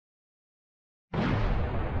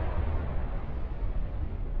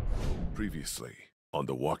Previously on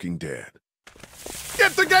The Walking Dead.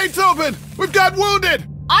 Get the gates open! We've got wounded!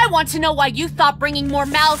 I want to know why you thought bringing more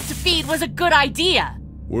mouths to feed was a good idea.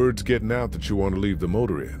 Word's getting out that you want to leave the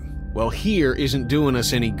motor in. Well, here isn't doing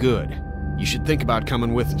us any good. You should think about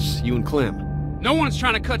coming with us, you and Clem. No one's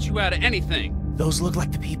trying to cut you out of anything. Those look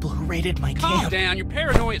like the people who raided my Calm camp. down, you're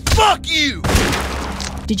paranoid as fuck you!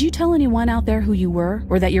 Did you tell anyone out there who you were,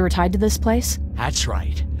 or that you were tied to this place? That's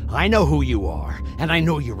right. I know who you are, and I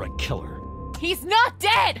know you're a killer. He's not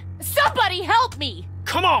dead! Somebody help me!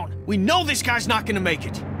 Come on! We know this guy's not gonna make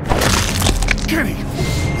it! Kenny!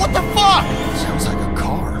 What the fuck? Sounds like a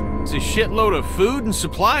car. It's a shitload of food and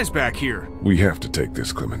supplies back here. We have to take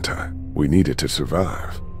this, Clementine. We need it to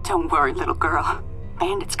survive. Don't worry, little girl.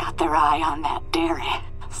 Bandits got their eye on that dairy.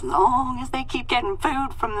 As long as they keep getting food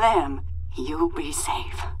from them, you'll be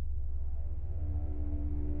safe.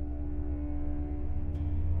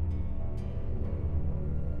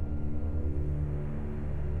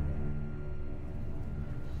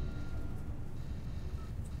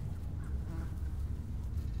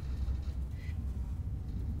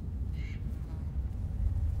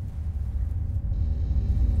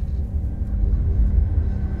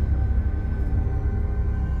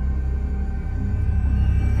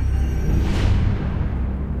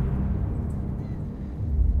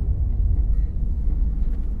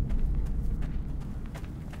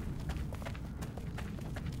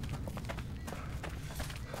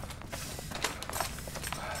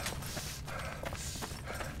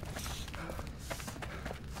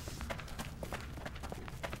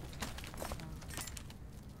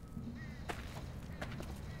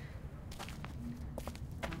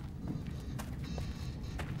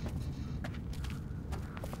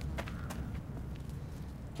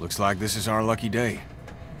 Looks like this is our lucky day.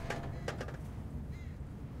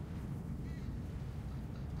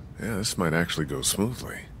 Yeah, this might actually go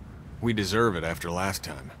smoothly. We deserve it after last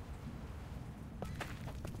time.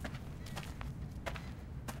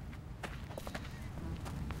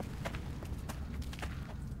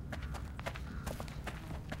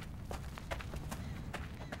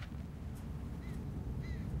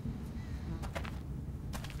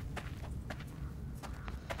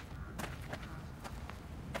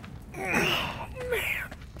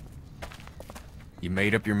 You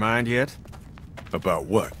made up your mind yet? About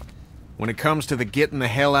what? When it comes to the getting the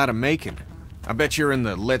hell out of Macon, I bet you're in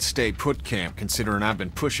the let's stay put camp, considering I've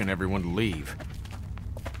been pushing everyone to leave.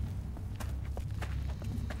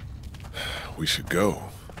 We should go.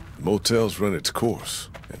 The motel's run its course,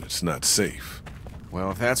 and it's not safe.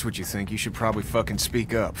 Well, if that's what you think, you should probably fucking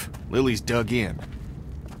speak up. Lily's dug in.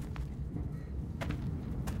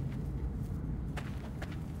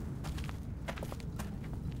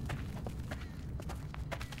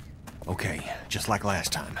 Okay, just like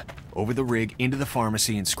last time. Over the rig, into the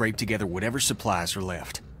pharmacy, and scrape together whatever supplies are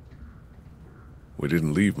left. We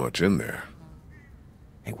didn't leave much in there.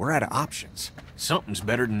 Hey, we're out of options. Something's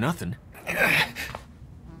better than nothing.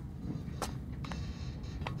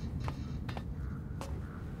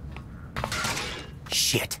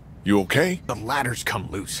 Shit. You okay? The ladder's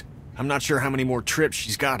come loose. I'm not sure how many more trips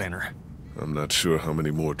she's got in her. I'm not sure how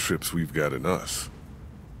many more trips we've got in us.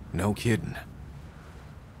 No kidding.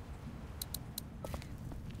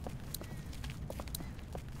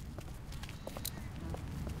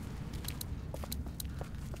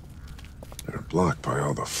 They're blocked by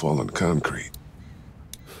all the fallen concrete.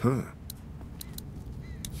 Huh.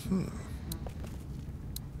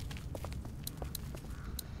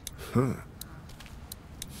 Huh.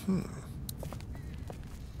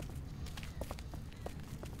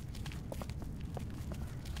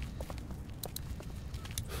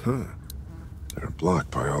 They're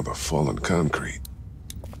blocked by all the fallen concrete.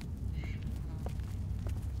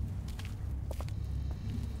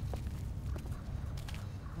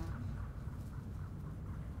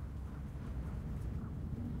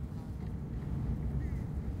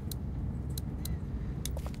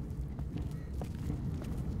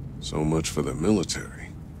 So much for the military.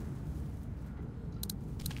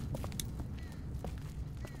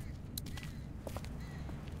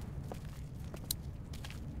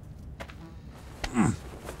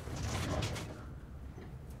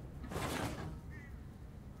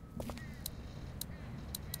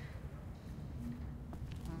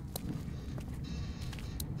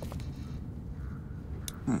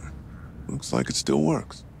 Looks like it still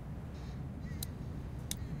works.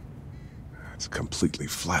 It's completely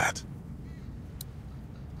flat.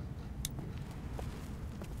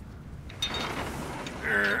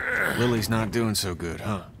 Lily's not doing so good,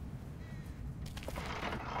 huh?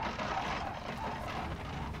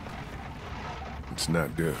 It's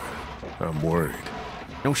not good. I'm worried.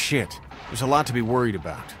 No shit. There's a lot to be worried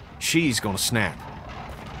about. She's gonna snap.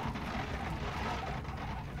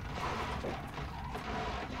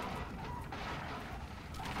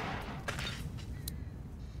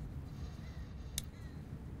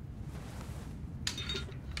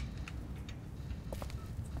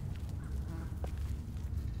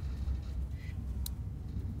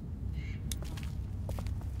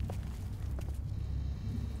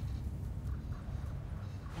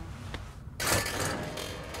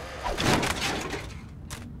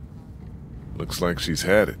 Looks like she's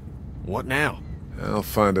had it. What now? I'll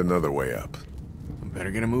find another way up.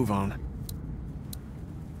 Better get a move on.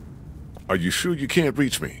 Are you sure you can't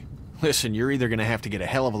reach me? Listen, you're either gonna have to get a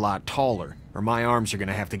hell of a lot taller, or my arms are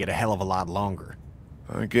gonna have to get a hell of a lot longer.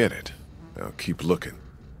 I get it. I'll keep looking.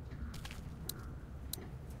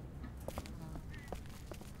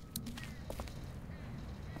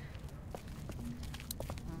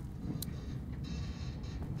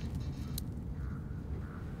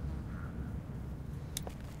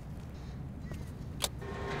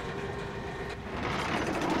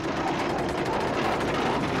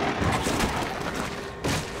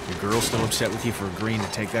 Girl still upset with you for agreeing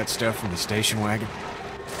to take that stuff from the station wagon?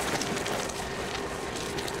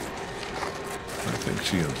 I think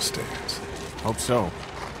she understands. Hope so.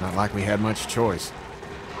 Not like we had much choice.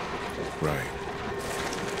 Right.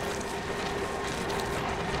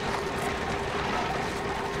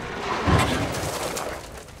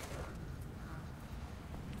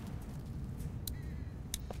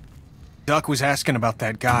 Duck was asking about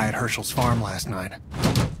that guy at Herschel's farm last night.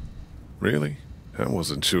 Really? I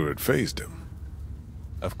wasn't sure it fazed him.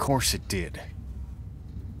 Of course it did.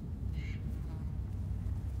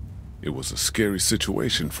 It was a scary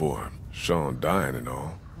situation for him, Sean dying and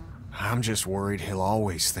all. I'm just worried he'll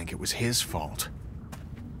always think it was his fault.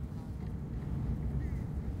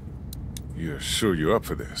 You're sure you're up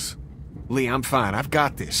for this? Lee, I'm fine. I've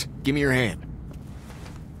got this. Give me your hand.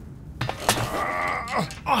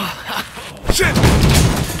 Shit!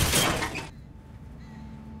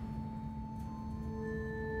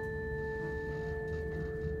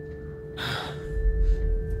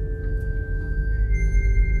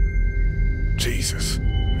 Jesus.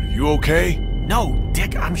 Are you okay? No,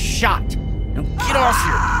 Dick, I'm shot. Now get off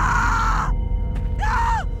here.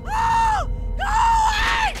 Go! Go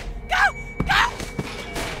away! Go!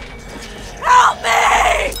 Help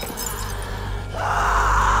me!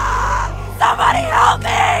 Somebody help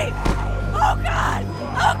me! Oh God!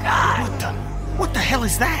 Oh God! What the hell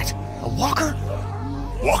is that? A walker?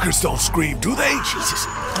 Walkers don't scream, do they? Jesus,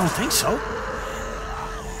 I don't think so.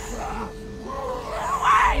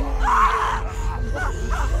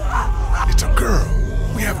 It's a girl.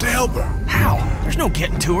 We have to help her. How? There's no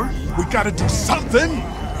getting to her. We gotta do something!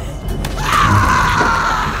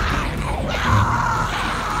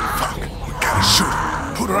 Fuck, we gotta shoot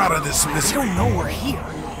her. Put her out of this I misery. don't know we're here.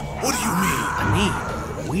 What do you mean? I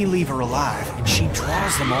mean, we leave her alive, and she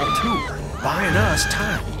draws them all to her, buying us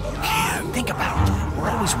time. Can't. Think about it. We're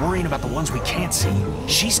always worrying about the ones we can't see.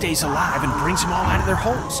 She stays alive and brings them all out of their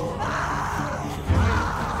holes.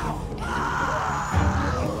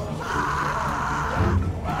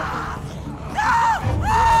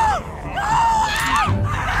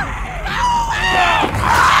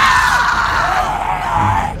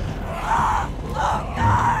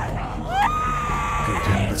 Good,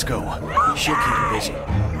 let's go. She'll keep her busy.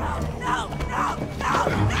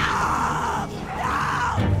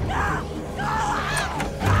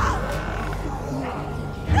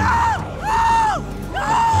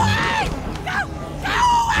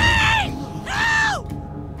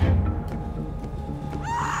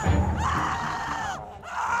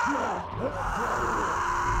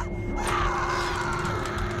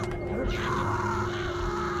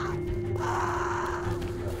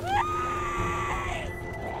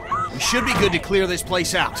 We should be good to clear this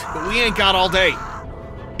place out, but we ain't got all day.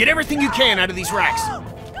 Get everything you can out of these racks.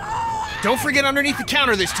 Don't forget underneath the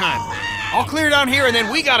counter this time. I'll clear down here and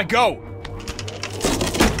then we gotta go.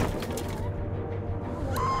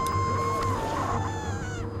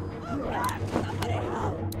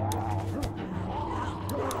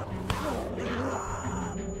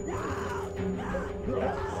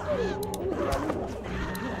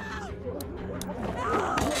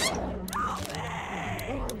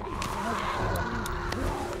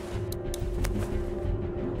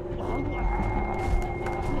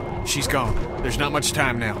 She's gone. There's not much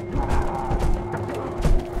time now.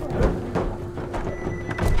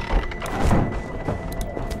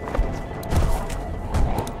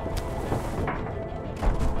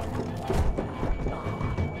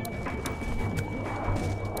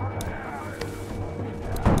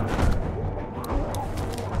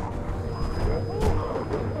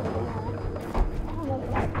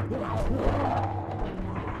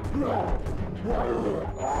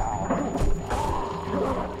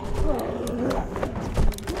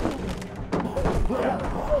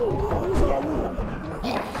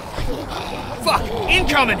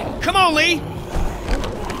 Incoming! Come on, Lee!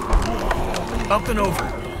 Up and over.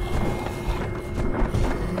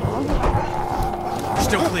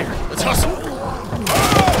 Still clear. Let's hustle.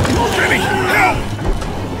 Jenny, help!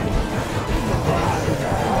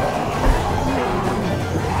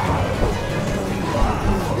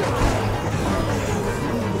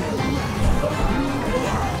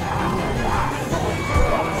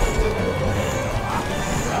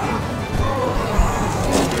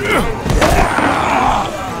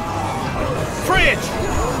 Fridge!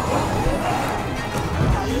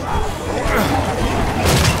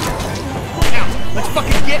 Out! Let's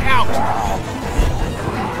fucking get out!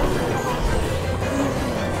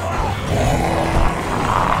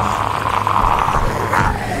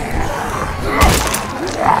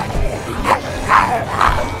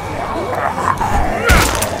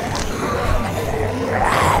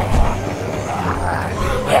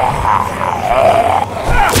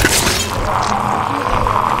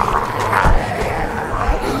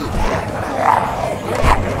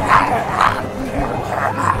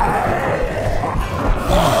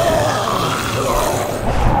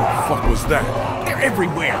 What was that? They're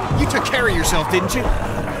everywhere! You took care of yourself, didn't you?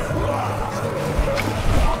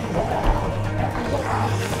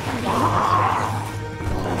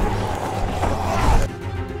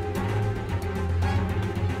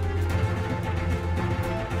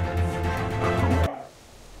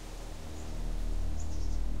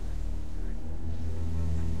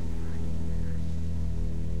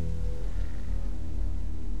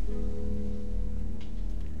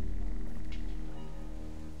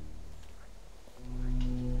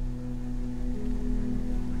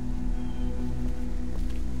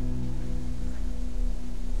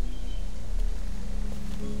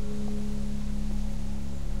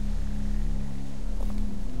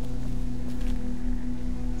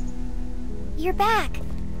 You're back.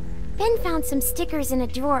 Ben found some stickers in a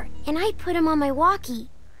drawer, and I put them on my walkie.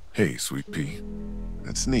 Hey, Sweet Pea.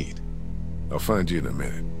 That's neat. I'll find you in a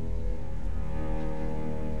minute.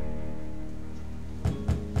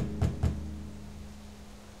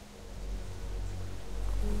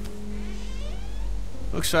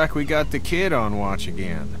 Looks like we got the kid on watch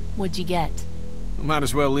again. What'd you get? We might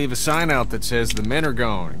as well leave a sign out that says the men are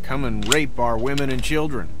gone and come and rape our women and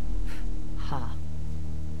children. Huh.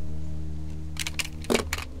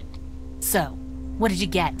 So, what did you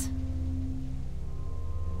get?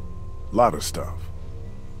 Lot of stuff.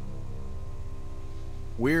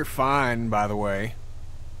 We're fine, by the way.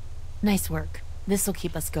 Nice work. This'll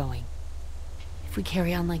keep us going. If we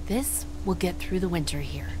carry on like this, we'll get through the winter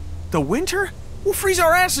here. The winter? We'll freeze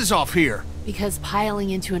our asses off here. Because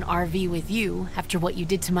piling into an RV with you, after what you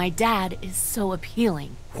did to my dad, is so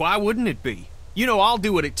appealing. Why wouldn't it be? You know I'll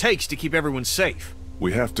do what it takes to keep everyone safe.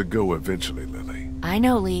 We have to go eventually, Lily. I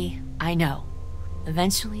know, Lee. I know.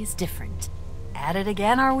 Eventually is different. At it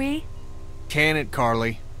again, are we? Can it,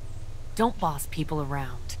 Carly? Don't boss people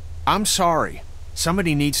around. I'm sorry.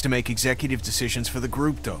 Somebody needs to make executive decisions for the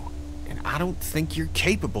group, though. And I don't think you're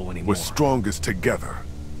capable anymore. We're strongest together.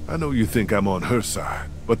 I know you think I'm on her side,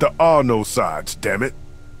 but there are no sides, damn it.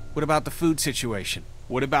 What about the food situation?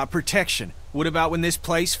 What about protection? What about when this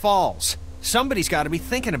place falls? Somebody's got to be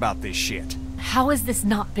thinking about this shit. How has this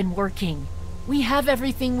not been working? We have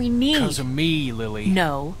everything we need. Because of me, Lily.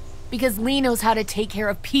 No, because Lee knows how to take care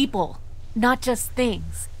of people, not just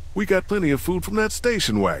things. We got plenty of food from that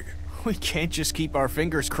station wagon. We can't just keep our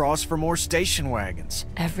fingers crossed for more station wagons.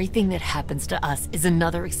 Everything that happens to us is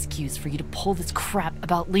another excuse for you to pull this crap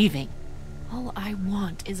about leaving. All I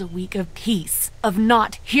want is a week of peace, of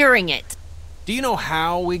not hearing it. Do you know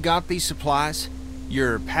how we got these supplies?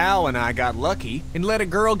 Your pal and I got lucky and let a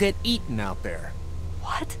girl get eaten out there.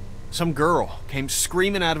 What? Some girl came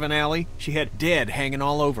screaming out of an alley. She had dead hanging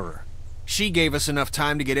all over her. She gave us enough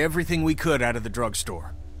time to get everything we could out of the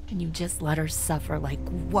drugstore. And you just let her suffer like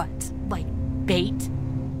what? Like bait?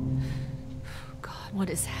 God, what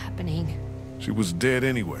is happening? She was dead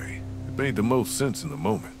anyway. It made the most sense in the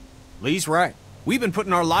moment. Lee's right. We've been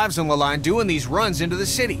putting our lives on the line doing these runs into the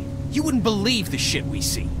city. You wouldn't believe the shit we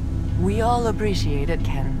see. We all appreciate it,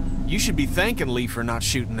 Ken. You should be thanking Lee for not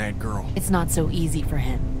shooting that girl. It's not so easy for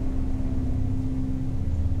him.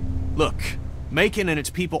 Look, Macon and its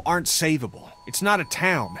people aren't savable. It's not a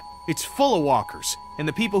town. It's full of walkers, and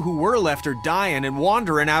the people who were left are dying and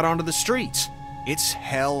wandering out onto the streets. It's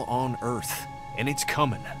hell on earth, and it's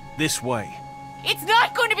coming this way. It's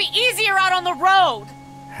not going to be easier out on the road!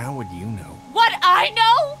 How would you know? What I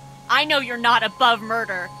know? I know you're not above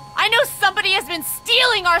murder. I know somebody has been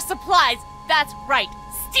stealing our supplies. That's right,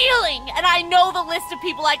 stealing! And I know the list of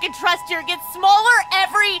people I can trust here gets smaller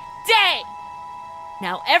every day.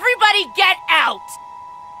 Now everybody get out!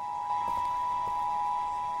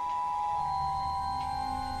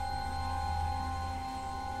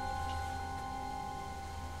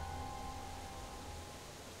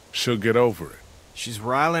 She'll get over it. She's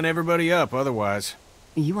riling everybody up otherwise.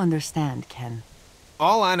 You understand, Ken.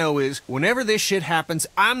 All I know is, whenever this shit happens,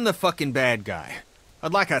 I'm the fucking bad guy.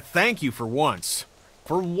 I'd like a thank you for once.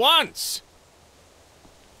 For once!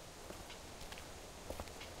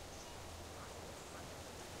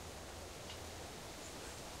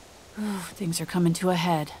 Things are coming to a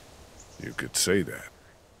head. You could say that.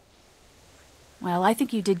 Well, I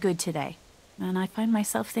think you did good today. And I find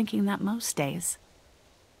myself thinking that most days.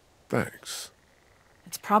 Thanks.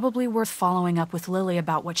 It's probably worth following up with Lily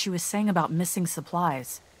about what she was saying about missing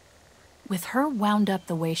supplies. With her wound up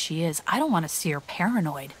the way she is, I don't want to see her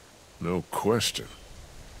paranoid. No question.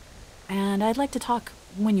 And I'd like to talk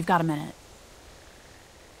when you've got a minute.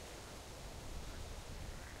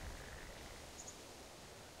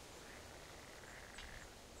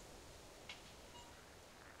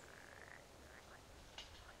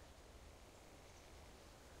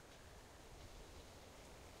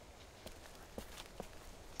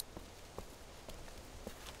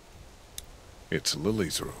 It's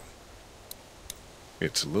Lily's room.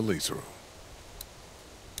 It's Lily's room.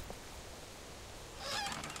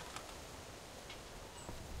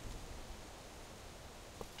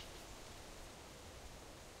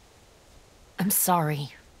 I'm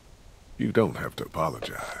sorry. You don't have to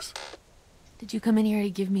apologize. Did you come in here to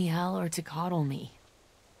give me hell or to coddle me?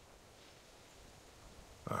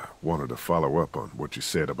 I wanted to follow up on what you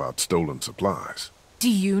said about stolen supplies. Do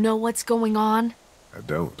you know what's going on? I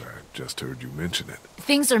don't. I just heard you mention it.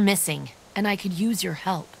 Things are missing, and I could use your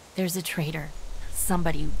help. There's a traitor.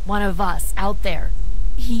 Somebody, one of us, out there.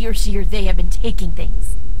 He or she or they have been taking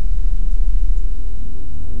things.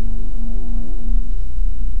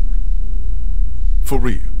 For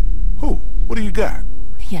real? Who? What do you got?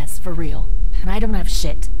 Yes, for real. And I don't have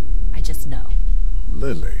shit. I just know.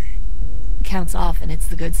 Lily. Counts off and it's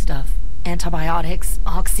the good stuff. Antibiotics,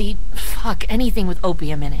 oxy, fuck, anything with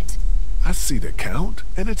opium in it. I see the count,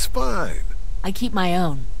 and it's fine. I keep my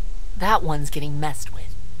own. That one's getting messed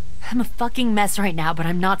with. I'm a fucking mess right now, but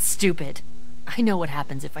I'm not stupid. I know what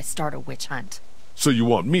happens if I start a witch hunt. So you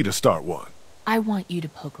want me to start one? I want you to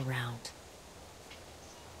poke around.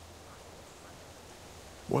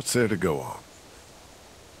 What's there to go on?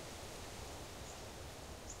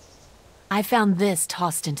 I found this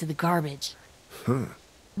tossed into the garbage. Huh.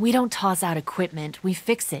 We don't toss out equipment, we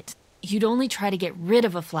fix it. You'd only try to get rid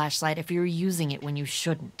of a flashlight if you were using it when you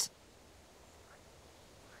shouldn't.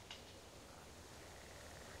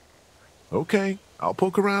 Okay, I'll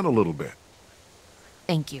poke around a little bit.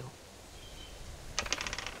 Thank you.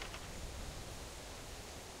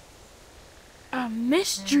 A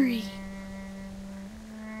mystery.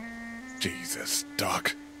 Jesus,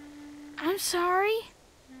 Doc. I'm sorry.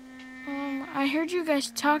 I heard you guys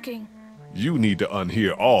talking. You need to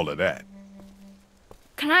unhear all of that.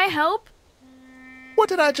 Can I help? What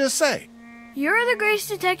did I just say? You're the Grace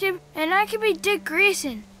Detective, and I can be Dick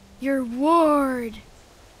Grayson, your ward.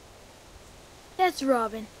 That's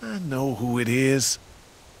Robin. I know who it is.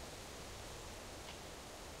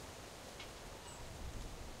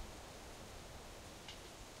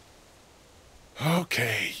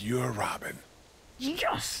 Okay, you're Robin.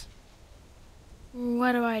 Yes.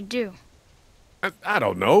 What do I do? I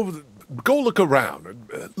don't know. Go look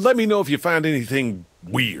around. Let me know if you find anything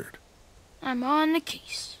weird. I'm on the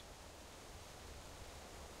case.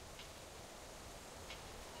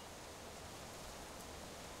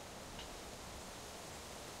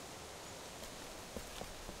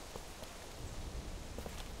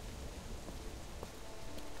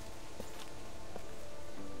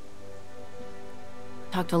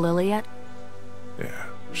 Talk to Lily yet? Yeah,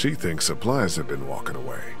 she thinks supplies have been walking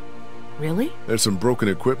away. Really? There's some broken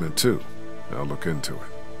equipment, too. I'll look into it.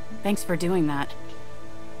 Thanks for doing that.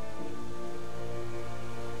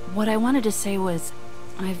 What I wanted to say was,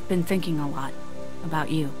 I've been thinking a lot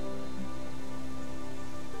about you.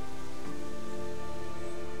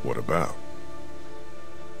 What about?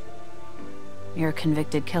 You're a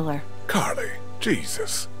convicted killer. Carly,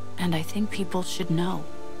 Jesus. And I think people should know.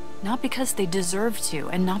 Not because they deserve to,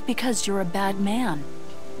 and not because you're a bad man.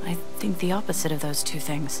 I think the opposite of those two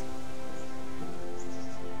things.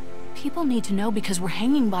 People need to know because we're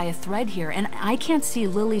hanging by a thread here, and I can't see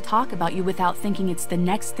Lily talk about you without thinking it's the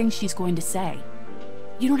next thing she's going to say.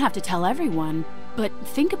 You don't have to tell everyone, but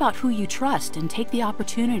think about who you trust and take the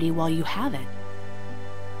opportunity while you have it.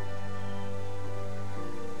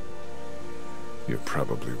 You're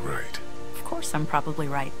probably right. Of course I'm probably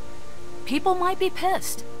right. People might be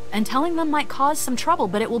pissed, and telling them might cause some trouble,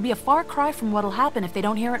 but it will be a far cry from what'll happen if they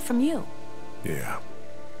don't hear it from you. Yeah.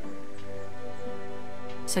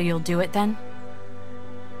 So you'll do it then?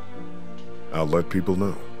 I'll let people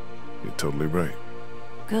know. You're totally right.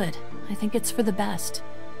 Good. I think it's for the best.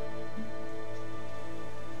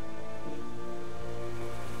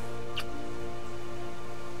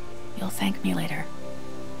 You'll thank me later.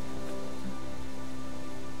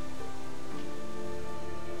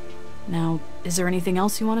 Now, is there anything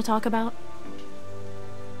else you want to talk about?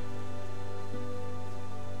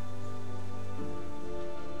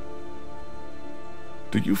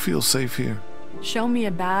 Do you feel safe here? Show me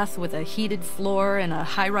a bath with a heated floor in a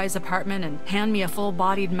high-rise apartment and hand me a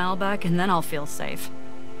full-bodied Malbec and then I'll feel safe.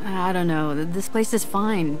 I don't know, this place is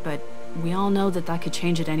fine, but we all know that could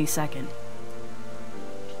change at any second.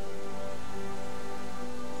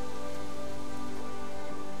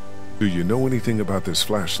 Do you know anything about this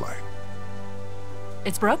flashlight?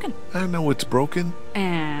 It's broken. I know it's broken.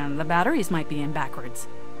 And the batteries might be in backwards.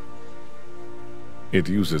 It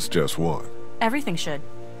uses just one. Everything should.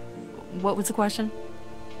 What was the question?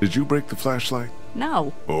 Did you break the flashlight?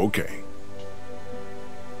 No. Okay.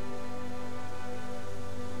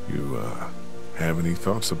 You, have any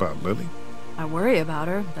thoughts about Lily? I worry about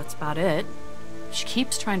her, that's about it. She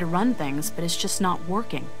keeps trying to run things, but it's just not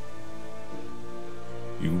working.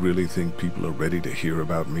 You really think people are ready to hear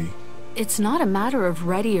about me? It's not a matter of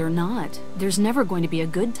ready or not. There's never going to be a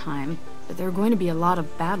good time, but there are going to be a lot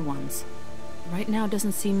of bad ones. Right now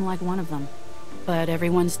doesn't seem like one of them. But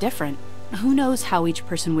everyone's different. Who knows how each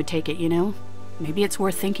person would take it, you know? Maybe it's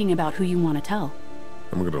worth thinking about who you want to tell.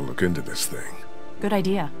 I'm gonna look into this thing. Good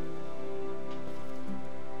idea.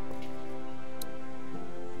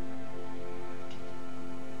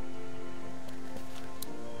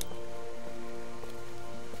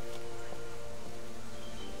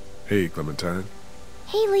 Hey, Clementine.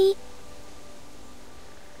 Haley,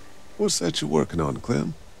 What's that you're working on,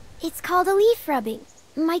 Clem? it's called a leaf rubbing.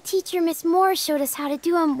 My teacher, Miss Moore, showed us how to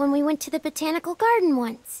do them when we went to the botanical garden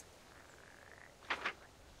once.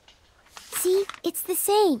 See? It's the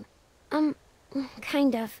same.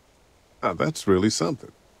 Kind of. Ah, that's really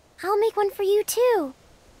something. I'll make one for you, too.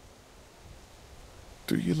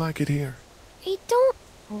 Do you like it here? I don't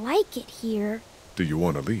like it here. Do you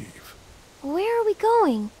want to leave? Where are we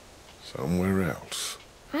going? Somewhere else.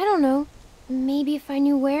 I don't know. Maybe if I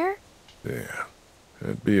knew where? Yeah,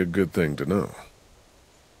 that'd be a good thing to know.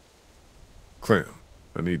 Clem,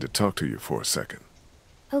 I need to talk to you for a second.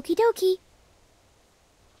 Okie dokie.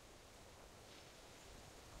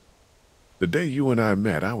 The day you and I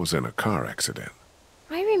met, I was in a car accident.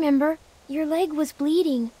 I remember. Your leg was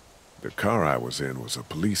bleeding. The car I was in was a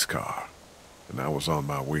police car, and I was on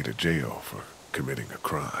my way to jail for committing a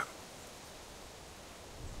crime.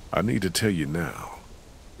 I need to tell you now,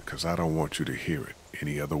 because I don't want you to hear it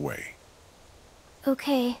any other way.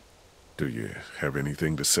 Okay. Do you have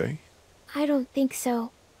anything to say? I don't think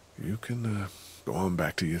so. You can, go on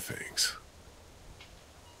back to your things.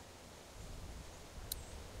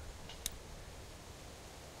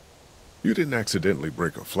 You didn't accidentally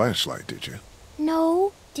break a flashlight, did you?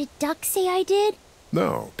 No. Did Duck say I did?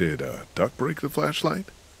 No. Did, Duck break the flashlight?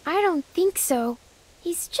 I don't think so.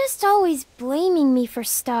 He's just always blaming me for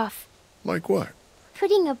stuff. Like what?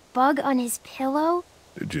 Putting a bug on his pillow?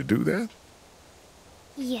 Did you do that?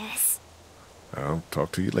 Yes. I'll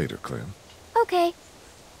talk to you later, Clem. Okay.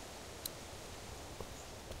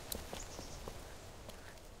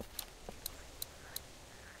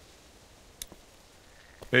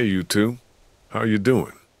 Hey, you two. How you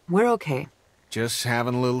doing? We're okay. Just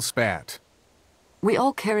having a little spat. We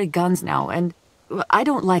all carry guns now, and I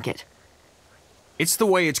don't like it. It's the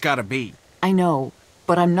way it's gotta be. I know,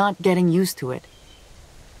 but I'm not getting used to it.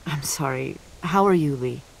 I'm sorry. How are you,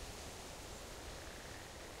 Lee?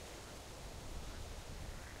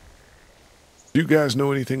 Do you guys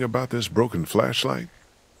know anything about this broken flashlight?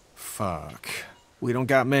 Fuck. We don't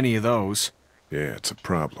got many of those. Yeah, it's a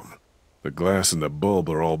problem. The glass and the bulb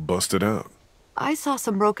are all busted out. I saw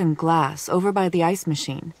some broken glass over by the ice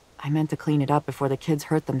machine. I meant to clean it up before the kids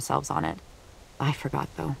hurt themselves on it. I forgot,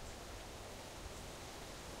 though.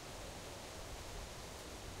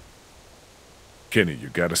 Kenny, you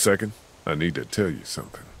got a second? I need to tell you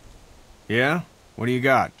something. Yeah? What do you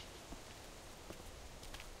got?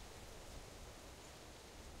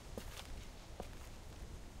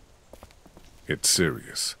 It's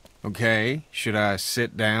serious. Okay, should I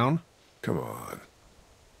sit down? Come on.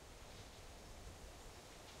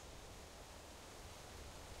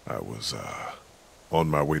 I was, on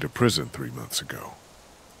my way to prison 3 months ago.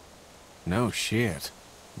 No shit.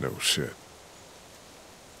 No shit.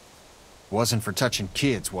 Wasn't for touching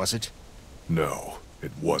kids, was it? No,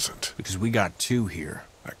 it wasn't. Because we got two here.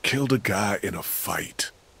 I killed a guy in a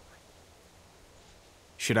fight.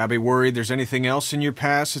 Should I be worried there's anything else in your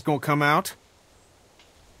past that's gonna come out?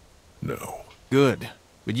 No. Good.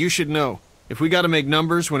 But you should know, if we gotta make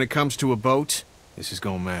numbers when it comes to a boat, this is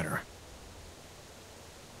gonna matter.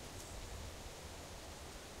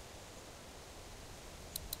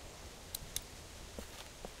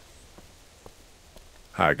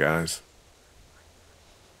 Hi, guys.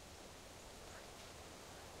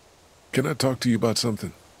 Can I talk to you about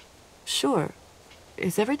something? Sure.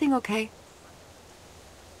 Is everything okay?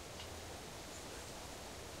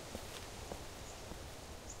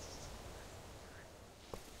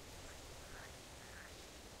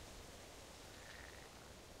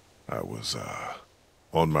 I was,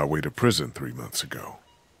 on my way to prison 3 months ago.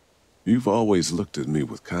 You've always looked at me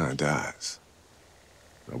with kind eyes.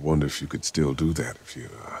 I wonder if you could still do that if you,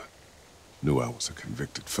 knew I was a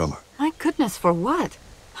convicted felon. My goodness, for what?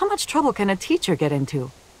 How much trouble can a teacher get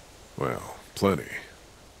into? Well, plenty.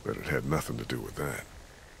 But it had nothing to do with that.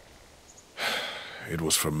 It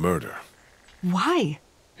was for murder. Why?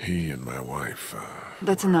 He and my wife,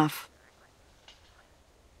 That's enough.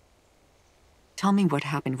 Tell me what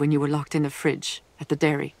happened when you were locked in the fridge at the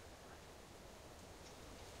dairy.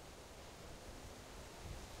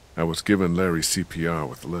 I was giving Larry CPR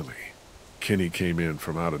with Lily. Kenny came in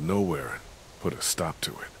from out of nowhere and put a stop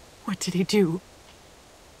to it. What did he do?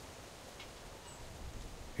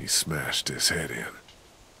 He smashed his head in.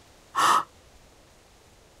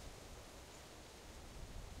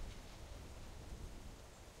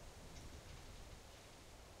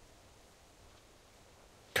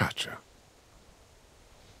 Gotcha.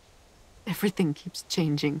 Everything keeps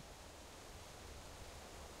changing.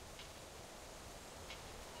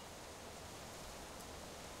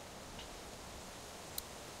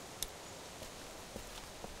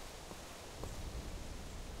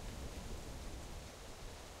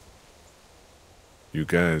 You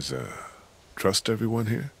guys, trust everyone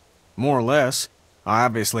here? More or less. I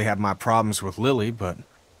obviously have my problems with Lily, but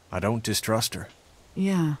I don't distrust her.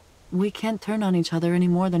 Yeah, we can't turn on each other any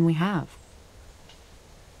more than we have.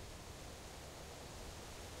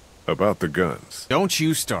 About the guns. Don't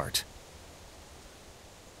you start.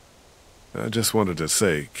 I just wanted to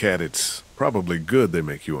say, Kat, it's probably good they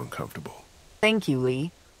make you uncomfortable. Thank you,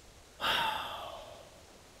 Lee.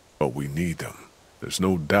 But we need them. There's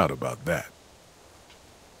no doubt about that.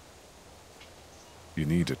 You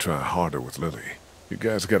need to try harder with Lily. You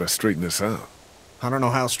guys gotta straighten this out. I don't know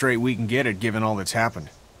how straight we can get it given all that's happened.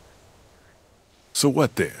 So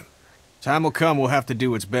what then? Time will come we'll have to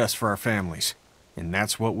do what's best for our families. And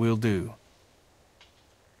that's what we'll do.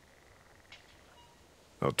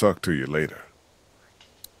 I'll talk to you later.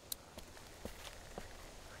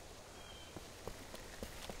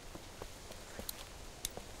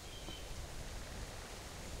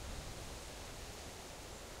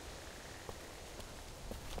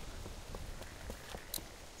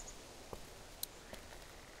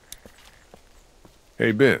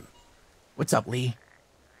 Hey, Ben. What's up, Lee?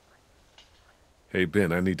 Hey,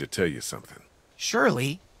 Ben, I need to tell you something.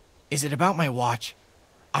 Surely. Is it about my watch?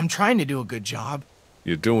 I'm trying to do a good job.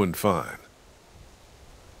 You're doing fine.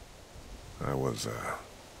 I was,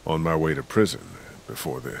 on my way to prison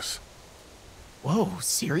before this. Whoa,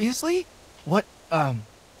 seriously? What,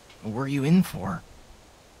 were you in for?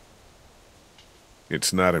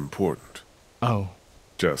 It's not important. Oh.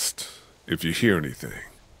 Just, if you hear anything,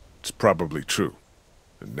 it's probably true.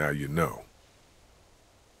 And now you know.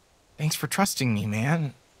 Thanks for trusting me,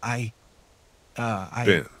 man.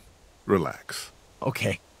 Ben, relax.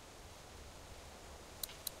 Okay.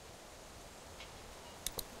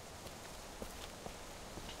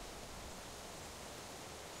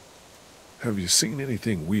 Have you seen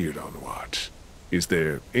anything weird on the watch? Is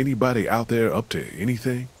there anybody out there up to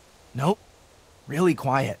anything? Nope. Really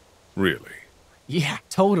quiet. Really? Yeah,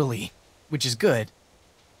 totally. Which is good.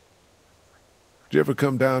 Did you ever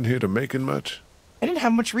come down here to Macon much? I didn't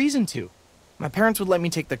have much reason to. My parents would let me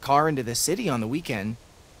take the car into the city on the weekend.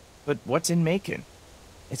 But what's in Macon?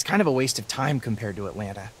 It's kind of a waste of time compared to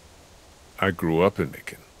Atlanta. I grew up in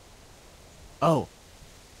Macon. Oh.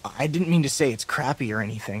 I didn't mean to say it's crappy or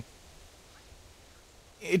anything.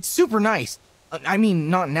 It's super nice. I mean,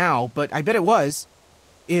 not now, but I bet it was.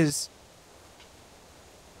 A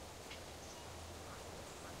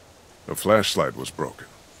flashlight was broken.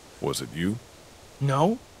 Was it you?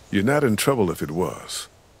 No. You're not in trouble if it was.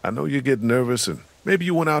 I know you get nervous and maybe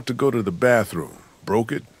you went out to go to the bathroom,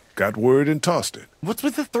 broke it, got word and tossed it. What's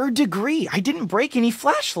with the third degree? I didn't break any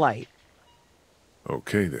flashlight.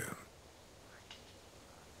 Okay then.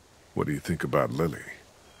 What do you think about Lily?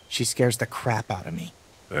 She scares the crap out of me.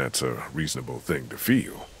 That's a reasonable thing to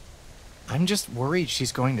feel. I'm just worried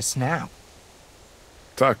she's going to snap.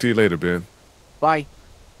 Talk to you later, Ben. Bye.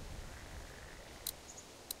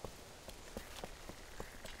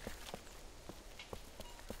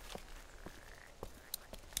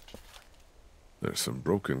 There's some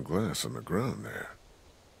broken glass on the ground there.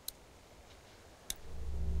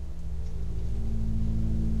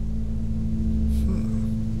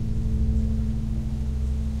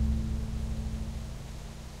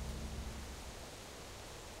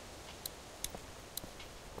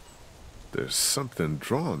 There's something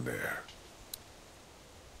drawn there.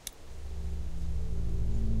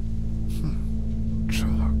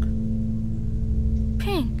 Chalk.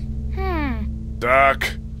 Pink.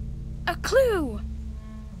 Doc! A clue.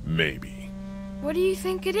 Maybe. What do you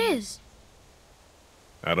think it is?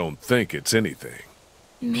 I don't think it's anything.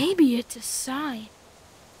 Maybe it's a sign.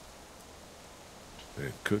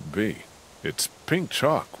 It could be. It's pink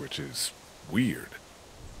chalk, which is weird.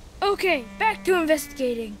 Okay, back to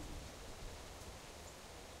investigating.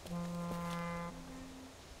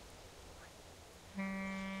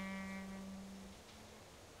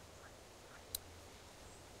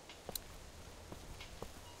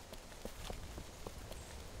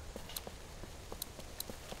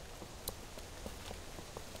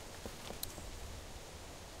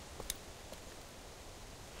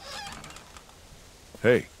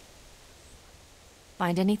 Hey.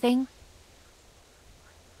 Find anything?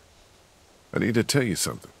 I need to tell you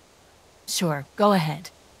something. Sure, go ahead.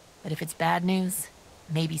 But if it's bad news,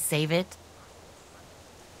 maybe save it.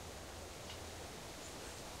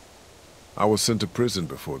 I was sent to prison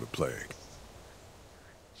before the plague.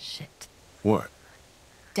 Shit. What?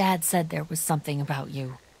 Dad said there was something about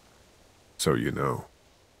you. So you know.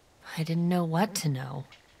 I didn't know what to know.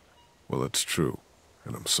 Well, it's true,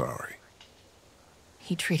 and I'm sorry.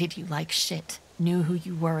 He treated you like shit, knew who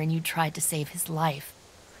you were, and you tried to save his life.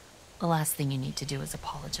 The last thing you need to do is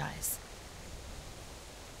apologize.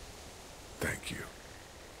 Thank you.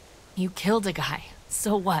 You killed a guy.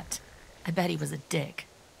 So what? I bet he was a dick.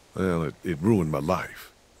 Well, it ruined my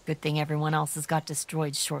life. Good thing everyone else's got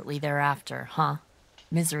destroyed shortly thereafter, huh?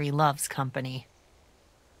 Misery loves company.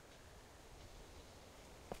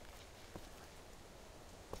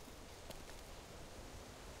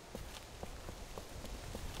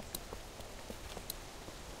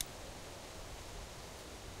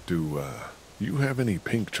 Do, you have any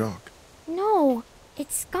pink chalk? No,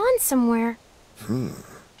 it's gone somewhere. Do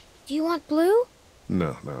you want blue?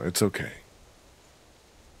 No, it's okay.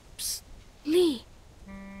 Psst, Lee.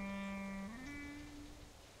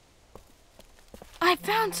 I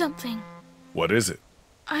found something. What is it?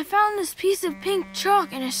 I found this piece of pink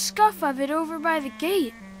chalk and a scuff of it over by the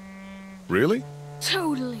gate. Really?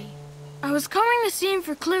 Totally. I was combing the scene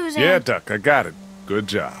for clues and... Yeah, Duck, I got it. Good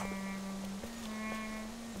job.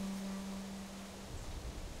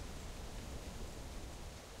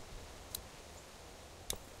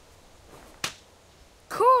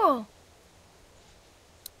 Cool.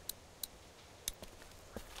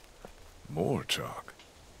 More chalk.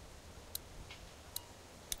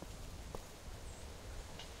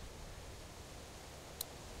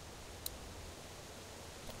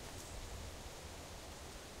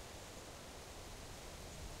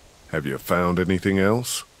 Have you found anything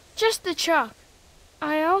else? Just the chalk.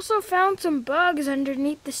 I also found some bugs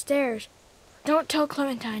underneath the stairs. Don't tell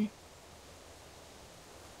Clementine.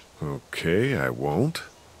 Okay, I won't.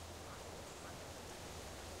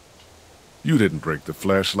 You didn't break the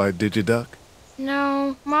flashlight, did you, Duck?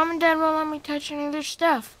 No, Mom and Dad won't let me touch any of their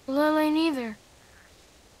stuff. Lily neither.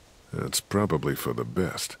 That's probably for the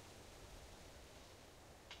best.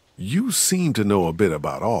 You seem to know a bit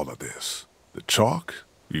about all of this. The chalk,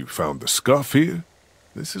 you found the scuff here.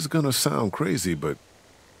 This is gonna sound crazy, but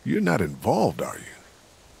you're not involved, are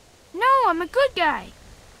you? No, I'm a good guy.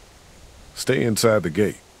 Stay inside the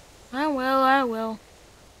gate. I will.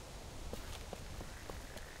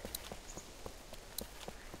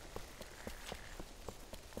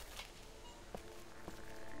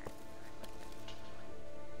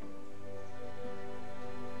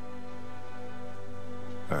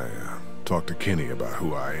 I talked to Kenny about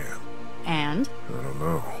who I am. And? I don't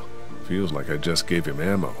know. Feels like I just gave him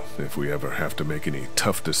ammo if we ever have to make any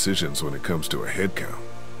tough decisions when it comes to a head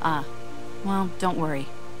count. Well, don't worry.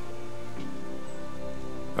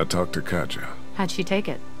 I talked to Katja. How'd she take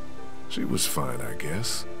it? She was fine, I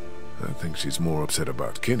guess. I think she's more upset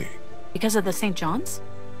about Kenny. Because of the St. John's?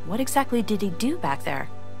 What exactly did he do back there?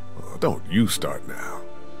 Oh, don't you start now.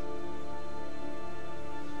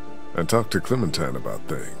 I talked to Clementine about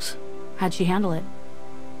things. How'd she handle it?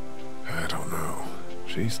 I don't know.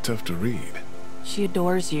 She's tough to read. She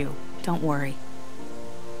adores you. Don't worry.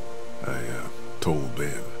 I told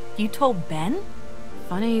Ben. You told Ben?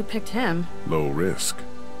 Funny you picked him. Low risk.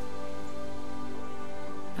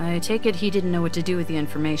 I take it he didn't know what to do with the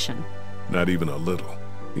information. Not even a little.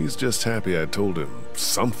 He's just happy I told him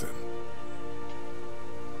something.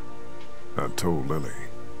 I told Lily.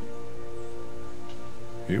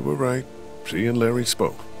 You were right. She and Larry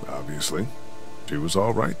spoke, obviously. She was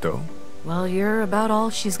all right, though. Well, you're about all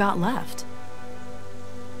she's got left.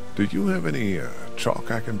 Do you have any,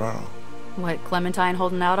 chalk I can borrow? What, Clementine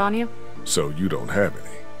holding out on you? So you don't have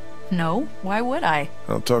any? No, why would I?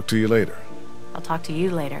 I'll talk to you later. I'll talk to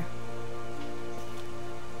you later.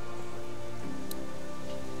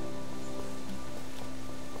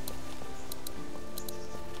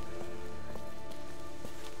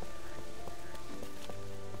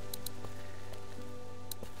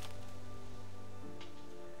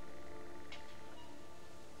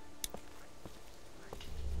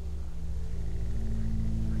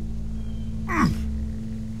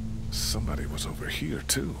 Somebody was over here,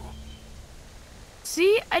 too.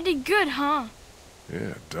 See? I did good, huh?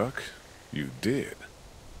 Yeah, Duck. You did.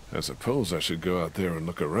 I suppose I should go out there and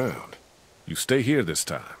look around. You stay here this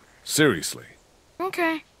time. Seriously.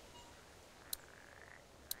 Okay.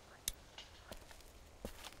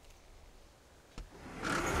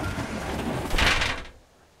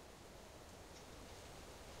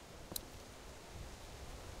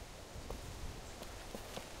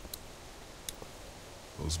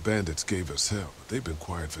 Those bandits gave us hell, but they've been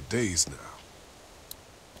quiet for days now.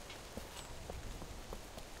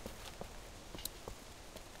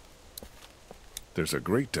 There's a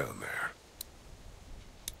grate down there.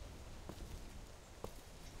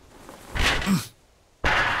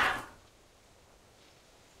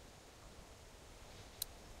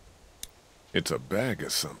 It's a bag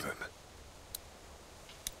of something.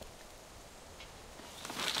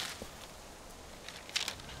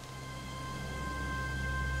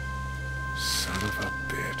 Son of a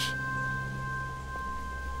bitch.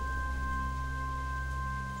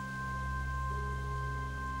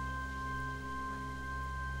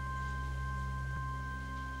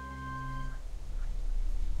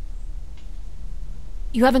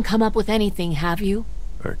 You haven't come up with anything, have you?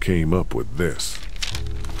 I came up with this.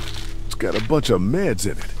 It's got a bunch of meds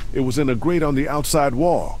in it. It was in a grate on the outside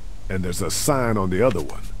wall, and there's a sign on the other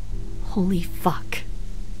one. Holy fuck.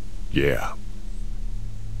 Yeah.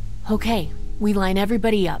 Okay, we line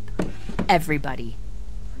everybody up. Everybody.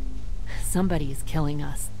 Somebody is killing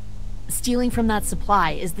us. Stealing from that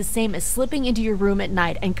supply is the same as slipping into your room at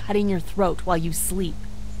night and cutting your throat while you sleep.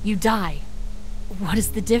 You die. What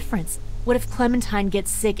is the difference? What if Clementine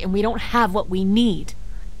gets sick and we don't have what we need?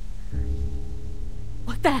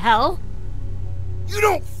 What the hell? You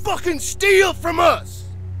don't fucking steal from us!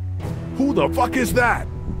 Who the fuck is that?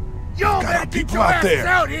 Y'all Got better get people your out asses there.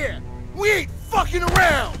 out here! We ain't fucking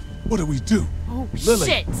around! What do we do? Oh, Lily.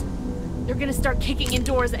 shit! They're gonna start kicking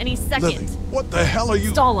indoors any second. Lily, what the hell are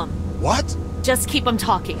you— Stall him. What? Just keep him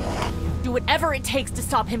talking. Do whatever it takes to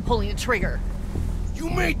stop him pulling the trigger. You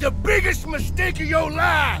made the biggest mistake of your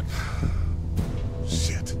life!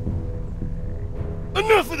 Shit.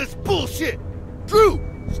 Enough of this bullshit! Drew,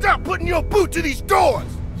 stop putting your boot to these doors!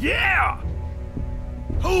 Yeah!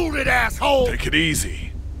 Hold it, asshole! Take it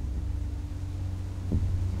easy.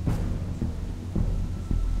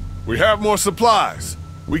 We have more supplies.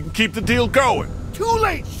 We can keep the deal going. Too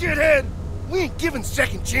late, shithead! We ain't giving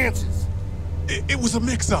second chances. It was a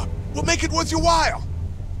mix-up. We'll make it worth your while.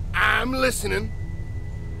 I'm listening.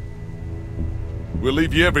 We'll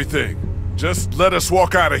leave you everything. Just let us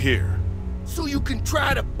walk out of here. So you can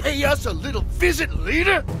try to pay us a little visit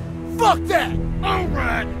later? Fuck that!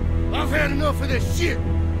 Alright! I've had enough of this shit!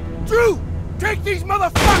 Drew! Take these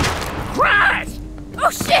motherfuckers! Christ! Oh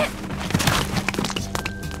shit!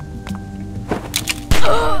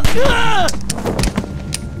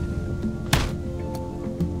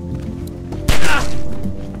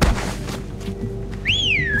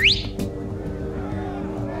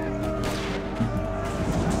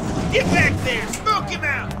 Get back there! Smoke him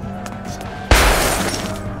out!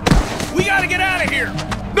 We gotta get out of here!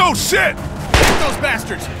 No shit! Get those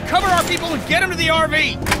bastards! Cover our people and get them to the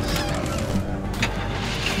RV!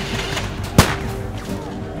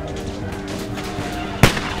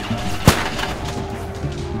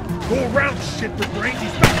 Go around, shit with brains,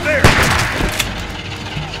 he's not there!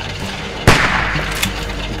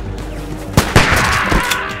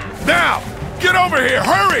 Now! Get over here!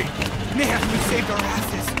 Hurry! Man, we saved our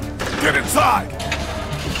asses. Get inside!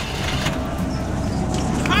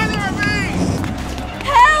 Behind the RV!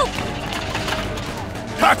 Help!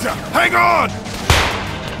 Katya, hang on!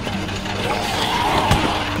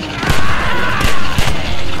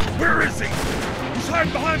 Where is he? He's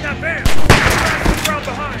hiding behind that van! From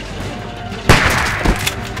behind!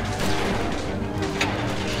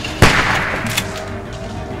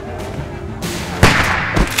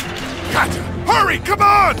 Katya, hurry! Come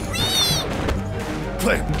on!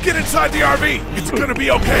 plan. Get inside the RV. It's gonna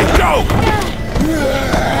be okay. Go!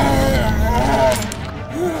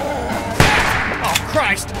 Oh,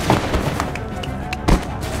 Christ!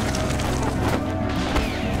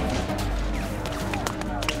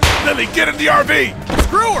 Lily, get in the RV!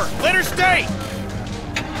 Screw her! Let her stay!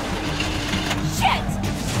 Shit!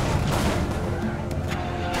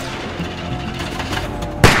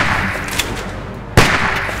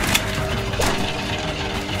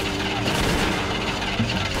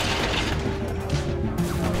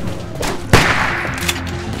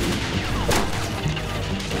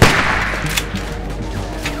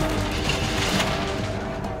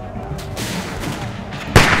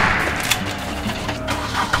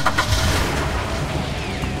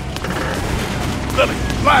 Lily,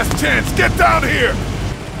 last chance, get down here!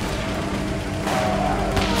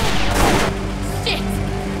 Shit!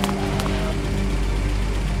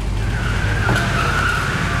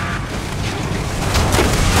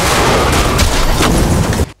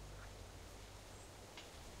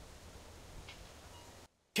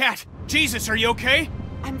 Cat! Jesus, are you okay?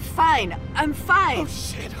 I'm fine. I'm fine. Oh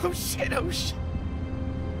shit, oh shit, oh shit.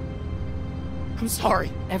 I'm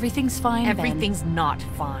sorry. Everything's fine, Ben. Everything's not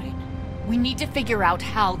fine. We need to figure out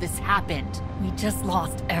how this happened. We just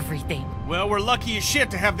lost everything. Well, we're lucky as shit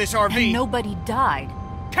to have this RV. And nobody died.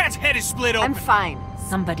 Cat's head is split open. I'm fine.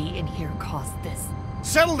 Somebody in here caused this.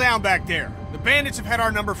 Settle down back there. The bandits have had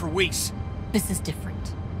our number for weeks. This is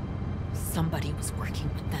different. Somebody was working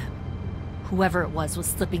with them. Whoever it was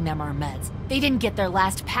slipping them our meds. They didn't get their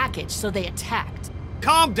last package, so they attacked.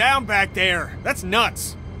 Calm down back there. That's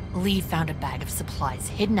nuts. Lee found a bag of supplies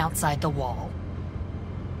hidden outside the wall.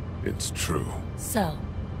 It's true. So,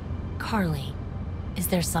 Carly, is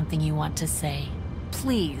there something you want to say?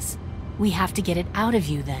 Please. We have to get it out of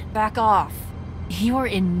you then. Back off. You're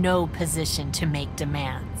in no position to make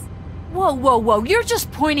demands. Whoa, whoa, whoa, you're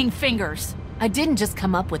just pointing fingers. I didn't just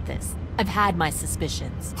come up with this. I've had my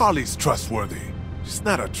suspicions. Holly's trustworthy. She's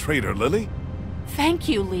not a traitor, Lily. Thank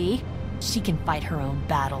you, Lee. She can fight her own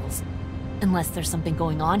battles. Unless there's something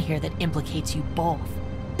going on here that implicates you both.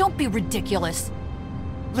 Don't be ridiculous.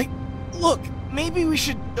 Like, look, maybe we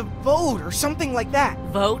should vote or something like that.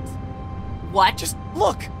 Vote? What? Just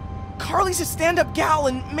look. Carly's a stand-up gal,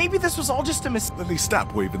 and maybe this was all just a mistake. Lily,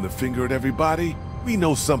 stop waving the finger at everybody. We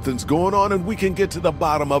know something's going on, and we can get to the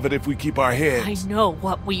bottom of it if we keep our heads. I know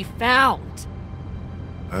what we found.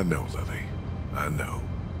 I know, Lily. I know.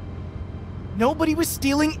 Nobody was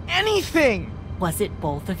stealing anything! Was it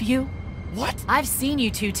both of you? What? I've seen you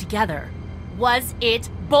two together. Was it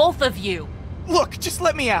both of you? Look, just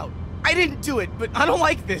let me out. I didn't do it, but I don't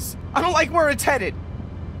like this. I don't like where it's headed.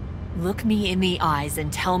 Look me in the eyes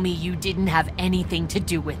and tell me you didn't have anything to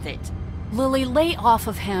do with it. Lily, lay off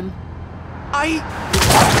of him. Shit!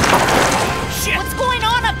 What's going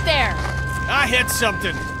on up there? I hit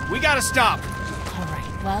something. We gotta stop. All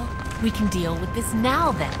right, well, we can deal with this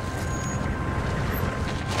now then.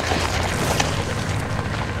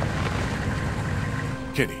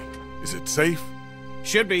 Kenny, is it safe?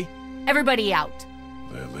 Should be. Everybody out.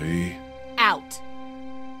 Lily. Out.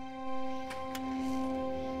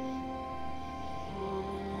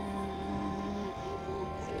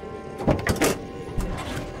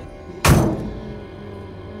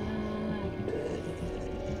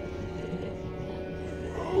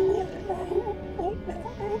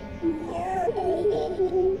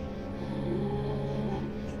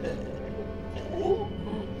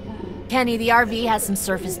 Kenny, the RV has some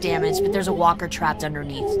surface damage, but there's a walker trapped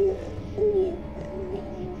underneath.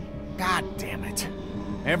 God damn it.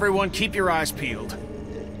 Everyone keep your eyes peeled.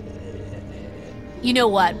 You know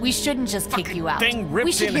what? We shouldn't just kick you out. Thing ripped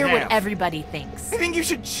We should in hear what half. everybody thinks. I think you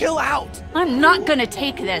should chill out. I'm not gonna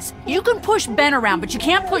take this. You can push Ben around, but you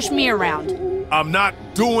can't push me around. I'm not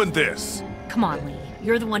doing this. Come on, Lee.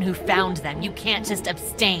 You're the one who found them. You can't just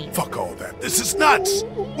abstain. Fuck all that. This is nuts.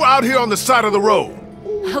 We're out here on the side of the road.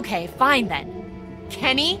 Okay, fine then.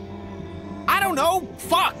 Kenny? I don't know.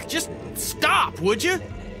 Fuck. Just stop, would you?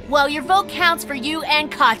 Well, your vote counts for you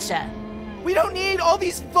and Katja. We don't need all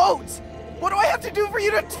these votes. What do I have to do for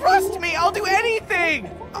you to trust me? I'll do anything.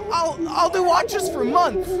 I'll do watches for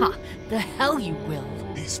months. Huh, the hell you will.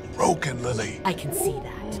 He's broken, Lily. I can see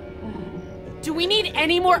that. Do we need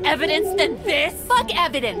any more evidence than this? Fuck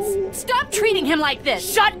evidence. Stop treating him like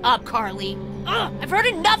this. Shut up, Carly. Ugh, I've heard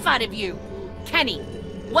enough out of you. Kenny,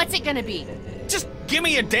 what's it gonna be? Just give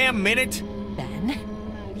me a damn minute. Ben,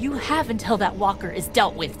 you have until that walker is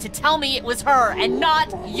dealt with to tell me it was her and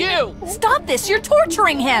not you. Stop this. You're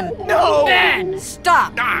torturing him. No! Ben!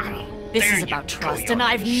 Stop. This is about trust, and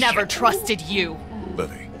I've never trusted you.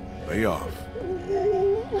 Lily, lay off.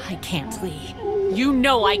 I can't, Lee. You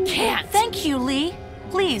know I can't! Thank you, Lee.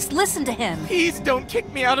 Please, listen to him. Please don't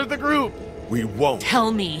kick me out of the group. We won't.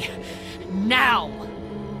 Tell me. Now!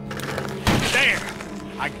 There!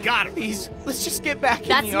 I got him. Please, let's just get back in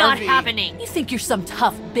That's the not RV. happening. You think you're some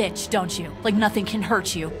tough bitch, don't you? Like nothing can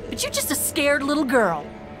hurt you. But you're just a scared little girl.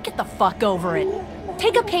 Get the fuck over it.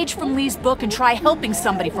 Take a page from Lee's book and try helping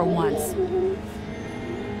somebody for once.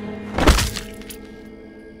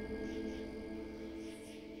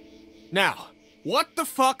 Now, what the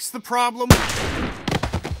fuck's the problem?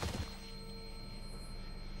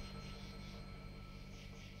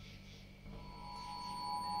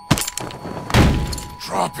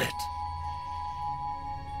 Drop it.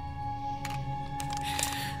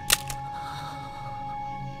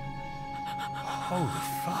 Holy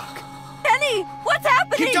fuck. Penny, what's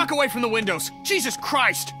happening? You duck away from the windows. Jesus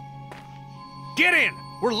Christ. Get in.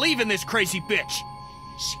 We're leaving this crazy bitch.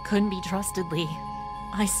 She couldn't be trusted, Lee.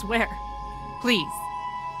 I swear. Please.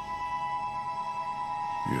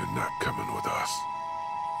 You're not coming with us.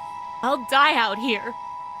 I'll die out here.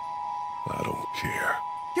 I don't care.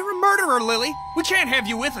 You're a murderer, Lily. We can't have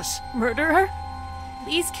you with us. Murderer?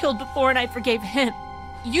 Lee's killed before and I forgave him.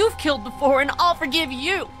 You've killed before and I'll forgive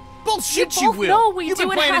you. Bullshit, You you both will. know we You've do been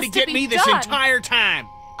what planning has to to get be me this done. entire time.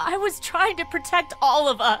 I was trying to protect all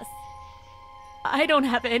of us. I don't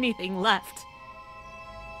have anything left.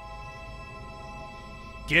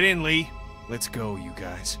 Get in, Lee. Let's go, you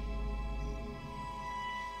guys.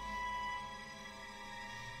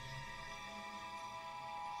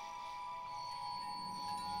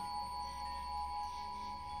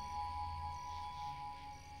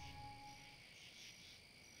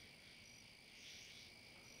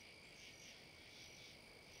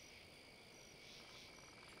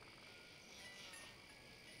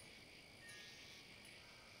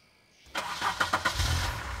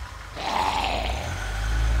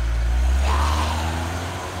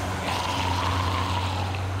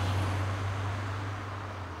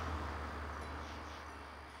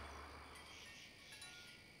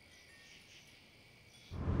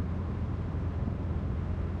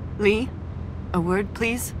 Lee, a word,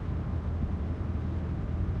 please?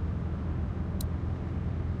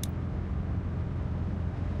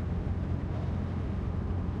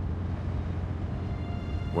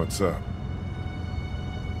 What's up?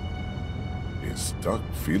 Is Duck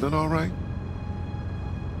feeling all right?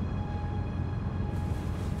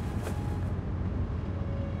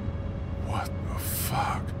 What the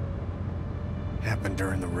fuck? Happened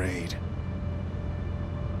during the raid.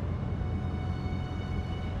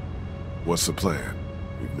 What's the plan?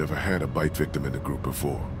 We've never had a bite victim in the group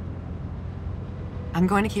before. I'm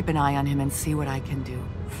going to keep an eye on him and see what I can do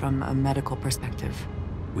from a medical perspective.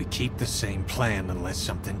 We keep the same plan unless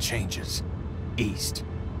something changes. East.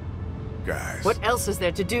 Guys. What else is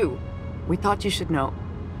there to do? We thought you should know.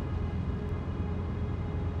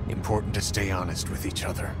 Important to stay honest with each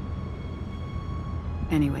other.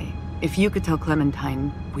 Anyway, if you could tell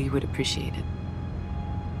Clementine, we would appreciate it.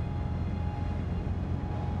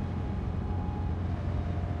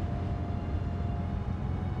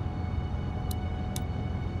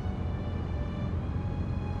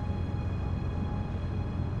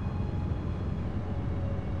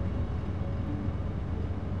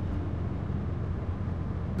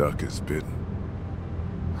 Duck is bitten.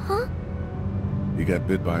 Huh? He got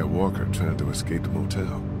bit by a walker trying to escape the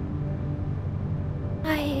motel.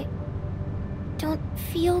 I don't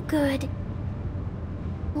feel good.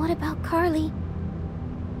 What about Carly?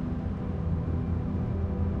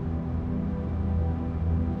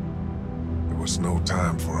 There was no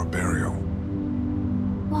time for a burial.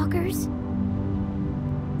 Walkers?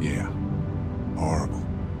 Yeah. Horrible.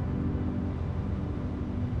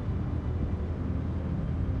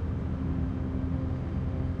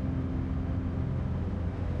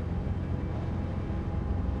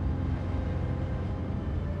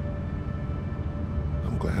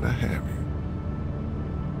 I'm glad I have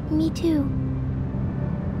you. Me too.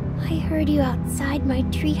 I heard you outside my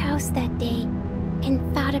treehouse that day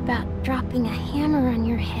and thought about dropping a hammer on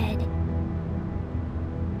your head.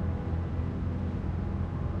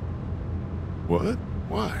 What?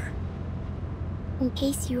 Why? In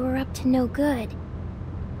case you were up to no good.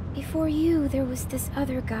 Before you, there was this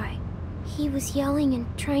other guy. He was yelling and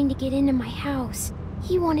trying to get into my house.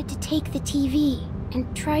 He wanted to take the TV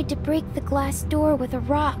and tried to break the glass door with a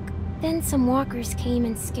rock. Then some walkers came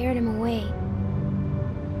and scared him away.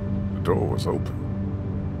 The door was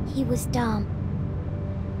open. He was dumb.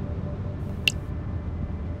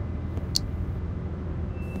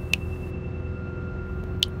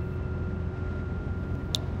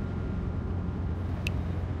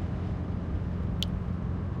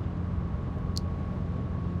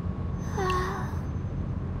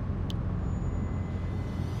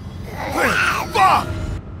 Fuck!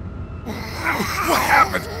 What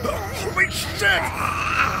happened? Holy shit!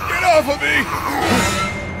 Get off of me!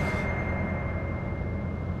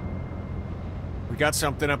 We got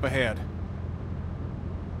something up ahead.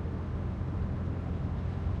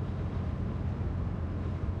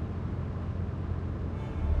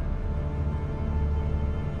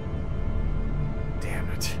 Damn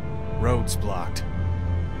it. Road's blocked.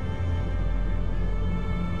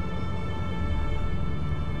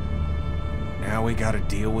 Now we gotta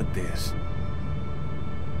deal with this.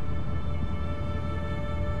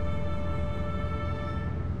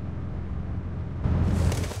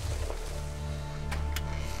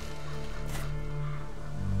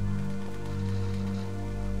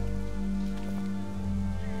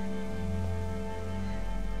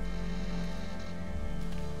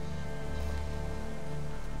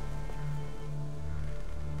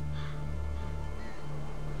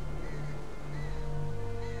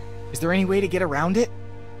 Is there any way to get around it?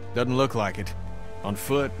 Doesn't look like it. On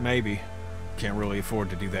foot, maybe. Can't really afford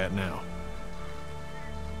to do that now.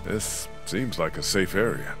 This seems like a safe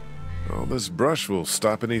area. All this brush will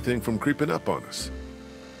stop anything from creeping up on us.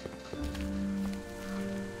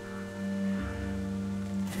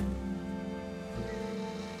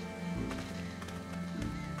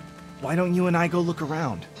 Why don't you and I go look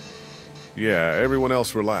around? Yeah, everyone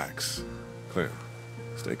else relax. Clem,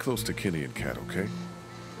 stay close to Kenny and Kat, okay?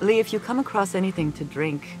 Lee, if you come across anything to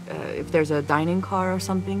drink, if there's a dining car or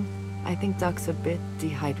something, I think Duck's a bit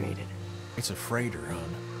dehydrated. It's a freighter,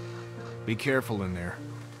 hon. Be careful in there.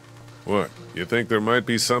 What? You think there might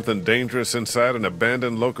be something dangerous inside an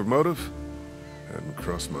abandoned locomotive? Hadn't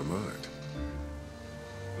crossed my mind.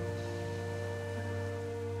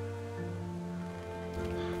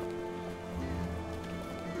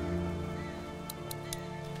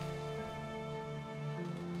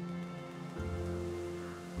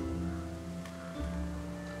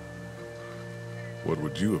 What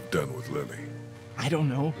would you have done with Lily? I don't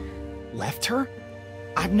know. Left her?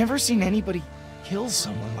 I've never seen anybody kill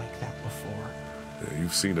someone like that before. Yeah,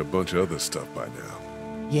 you've seen a bunch of other stuff by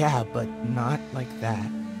now. Yeah, but not like that.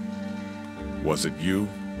 Was it you?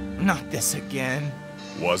 Not this again.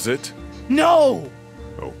 Was it? No!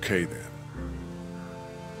 Okay then.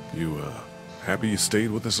 You, happy you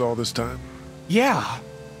stayed with us all this time? Yeah.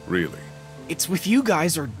 Really? It's with you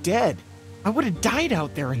guys or dead. I would have died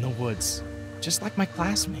out there in the woods. Just like my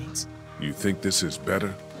classmates. You think this is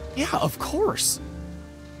better? Yeah, of course.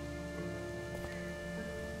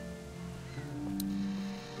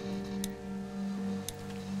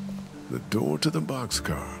 The door to the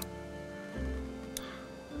boxcar.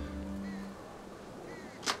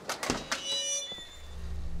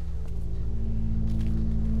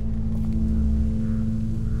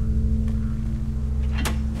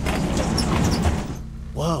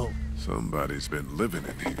 Whoa. Somebody's been living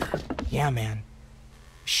in here. Yeah, man.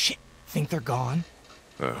 Shit, think they're gone?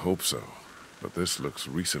 I hope so, but this looks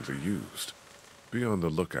recently used. Be on the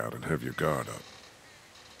lookout and have your guard up.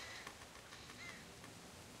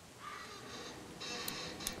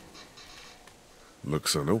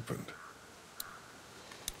 Looks unopened.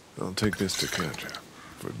 I'll take this to Katja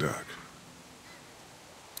for Doug.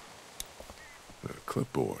 A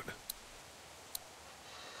clipboard.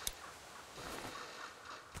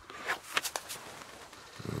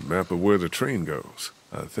 A map of where the train goes.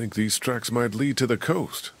 I think these tracks might lead to the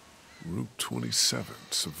coast. Route 27,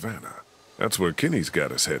 Savannah. That's where Kenny's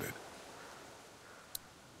got us headed.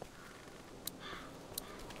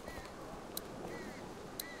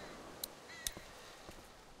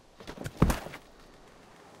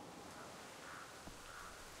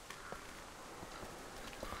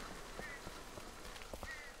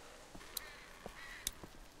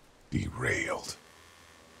 Derailed.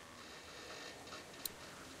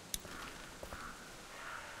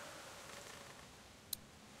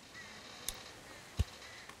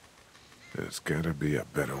 There's gotta be a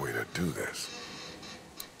better way to do this.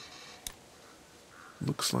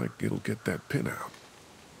 Looks like it'll get that pin out.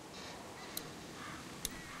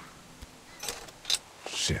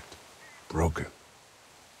 Shit. Broken.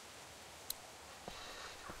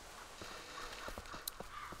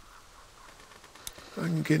 I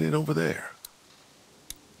can get in over there.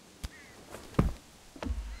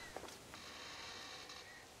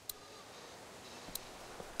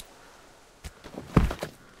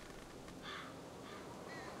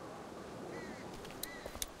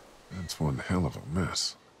 That's one hell of a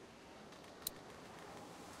mess.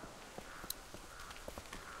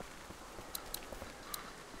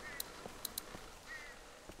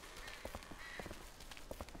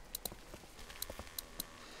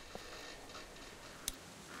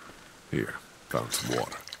 Here, found some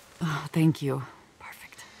water. Oh, thank you.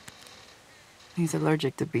 Perfect. He's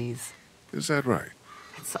allergic to bees. Is that right?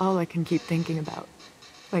 It's all I can keep thinking about.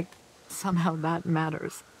 Like, somehow that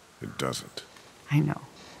matters. It doesn't. I know.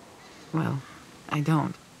 Well, I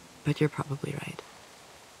don't, but you're probably right.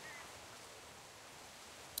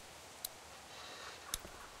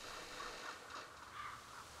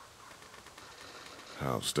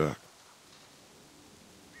 How's Duck?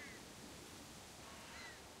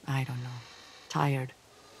 I don't know. Tired.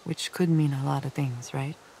 Which could mean a lot of things,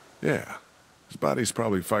 right? Yeah. His body's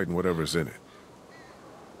probably fighting whatever's in it.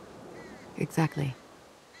 Exactly.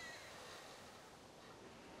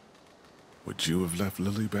 Would you have left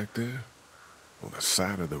Lily back there? On the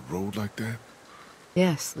side of the road like that?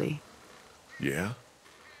 Yes, Lee. Yeah?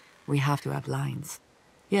 We have to have lines.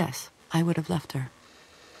 Yes, I would have left her.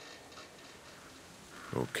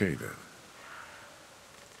 Okay, then.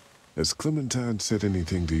 Has Clementine said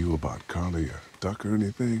anything to you about Carly or Duck or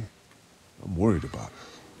anything? I'm worried about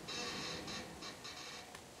her.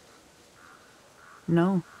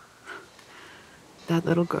 No. That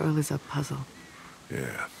little girl is a puzzle.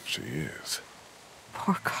 Yeah, she is.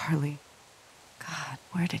 Poor Carly. God,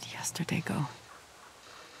 where did yesterday go?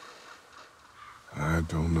 I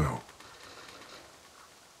don't know.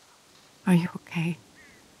 Are you okay?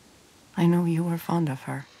 I know you were fond of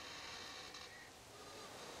her.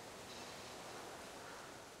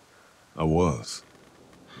 I was.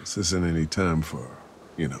 This isn't any time for,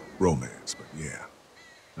 romance, but yeah.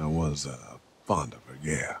 I was, fond of her,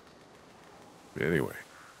 yeah. Anyway,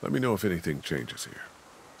 let me know if anything changes here.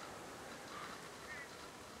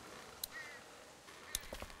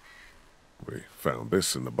 We found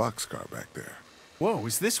this in the boxcar back there. Whoa,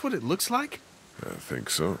 is this what it looks like? I think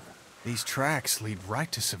so. These tracks lead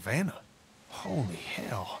right to Savannah. Holy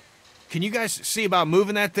hell. Can you guys see about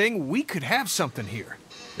moving that thing? We could have something here.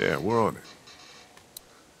 Yeah, we're on it.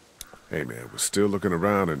 Hey, man, we're still looking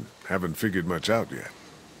around and haven't figured much out yet.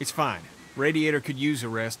 It's fine. Radiator could use a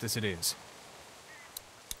rest as it is.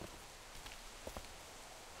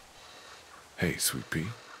 Hey, Sweet Pea,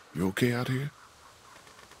 you okay out here?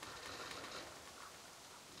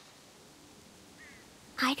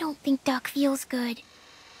 I don't think Duck feels good.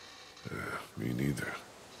 Me neither.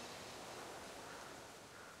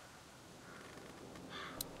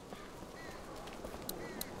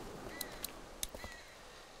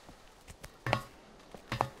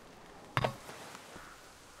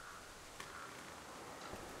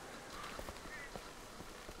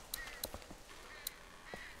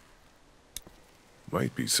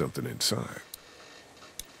 Might be something inside.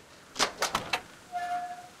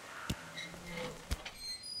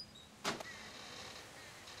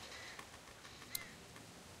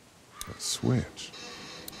 A switch.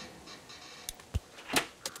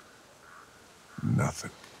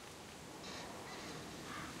 Nothing.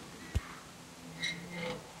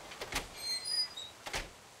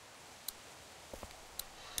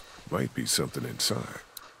 Might be something inside.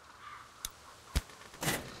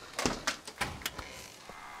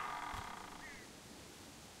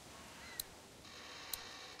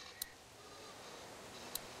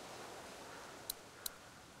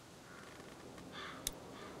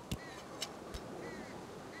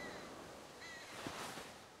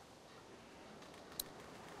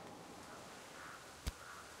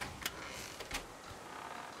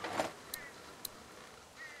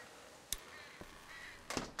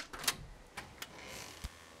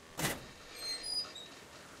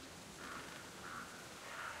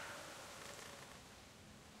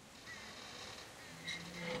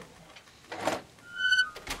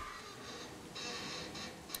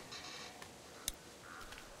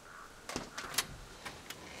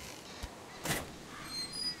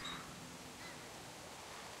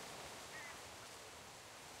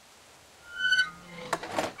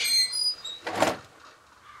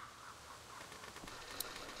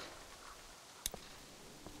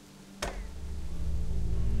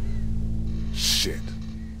 Shit.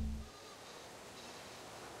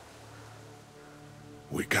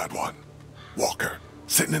 We got one. Walker,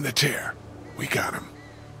 sitting in the chair. We got him.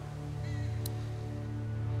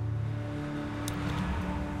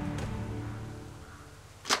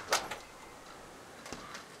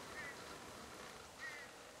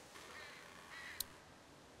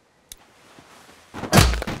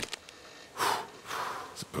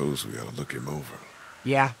 Suppose we ought to look him over.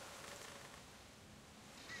 Yeah.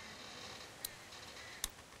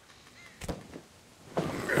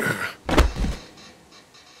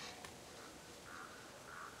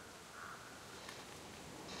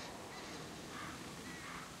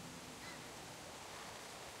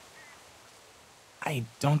 I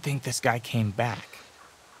don't think this guy came back.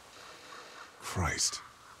 Christ.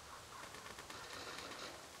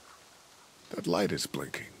 That light is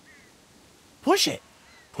blinking. Push it.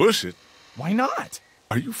 Push it? Why not?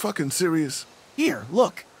 Are you fucking serious? Here,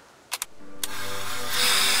 look.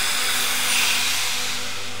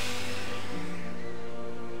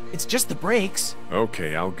 It's just the brakes.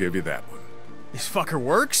 Okay, I'll give you that one. This fucker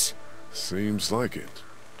works? Seems like it.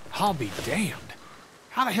 I'll be damned.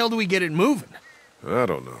 How the hell do we get it moving? I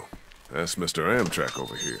don't know. Ask Mr. Amtrak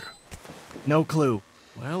over here. No clue.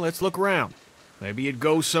 Well, let's look around. Maybe it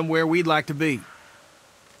goes somewhere we'd like to be.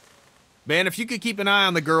 Ben, if you could keep an eye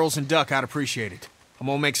on the girls and Duck, I'd appreciate it. I'm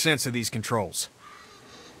gonna make sense of these controls.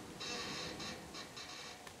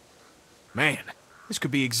 Man, this could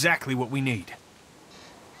be exactly what we need.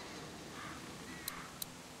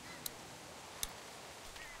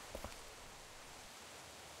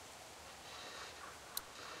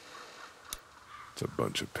 It's a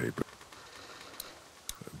bunch of paper.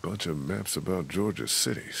 A bunch of maps about Georgia's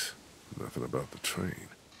cities. Nothing about the train.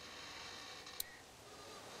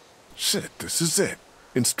 Shit, this is it.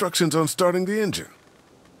 Instructions on starting the engine.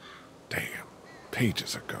 Damn,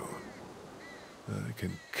 pages are gone. I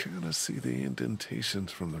can kind of see the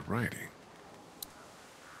indentations from the writing.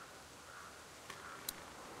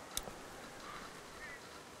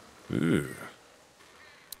 Ew.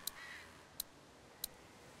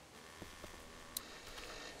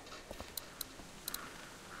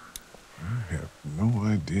 I have no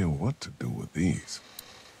idea what to do with these.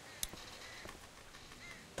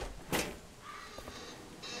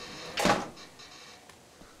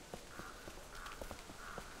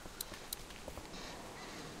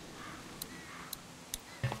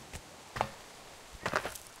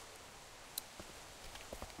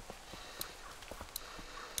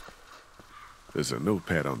 There's a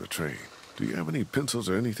notepad on the train. Do you have any pencils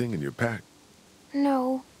or anything in your pack?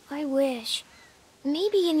 No, I wish.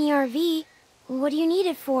 Maybe in the RV. What do you need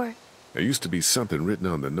it for? There used to be something written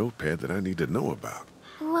on the notepad that I need to know about.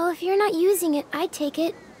 Well, if you're not using it, I'd take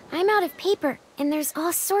it. I'm out of paper, and there's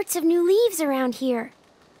all sorts of new leaves around here.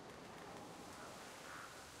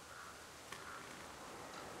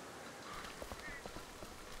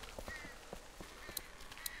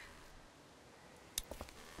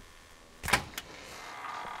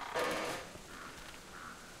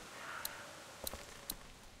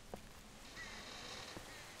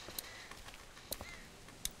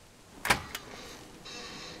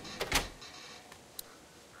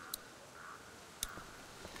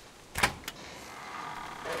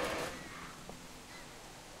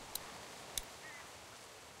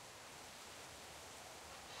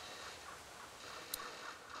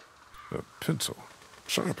 A pencil.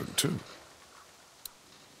 Sharpened, too.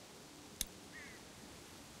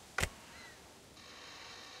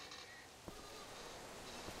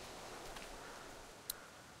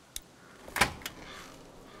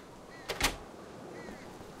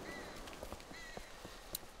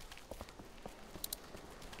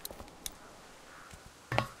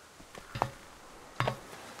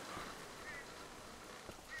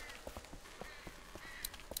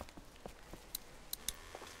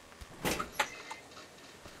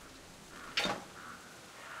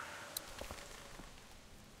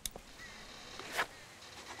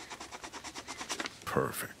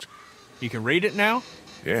 Perfect. You can read it now?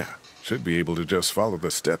 Yeah. Should be able to just follow the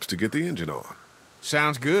steps to get the engine on.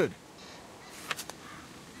 Sounds good.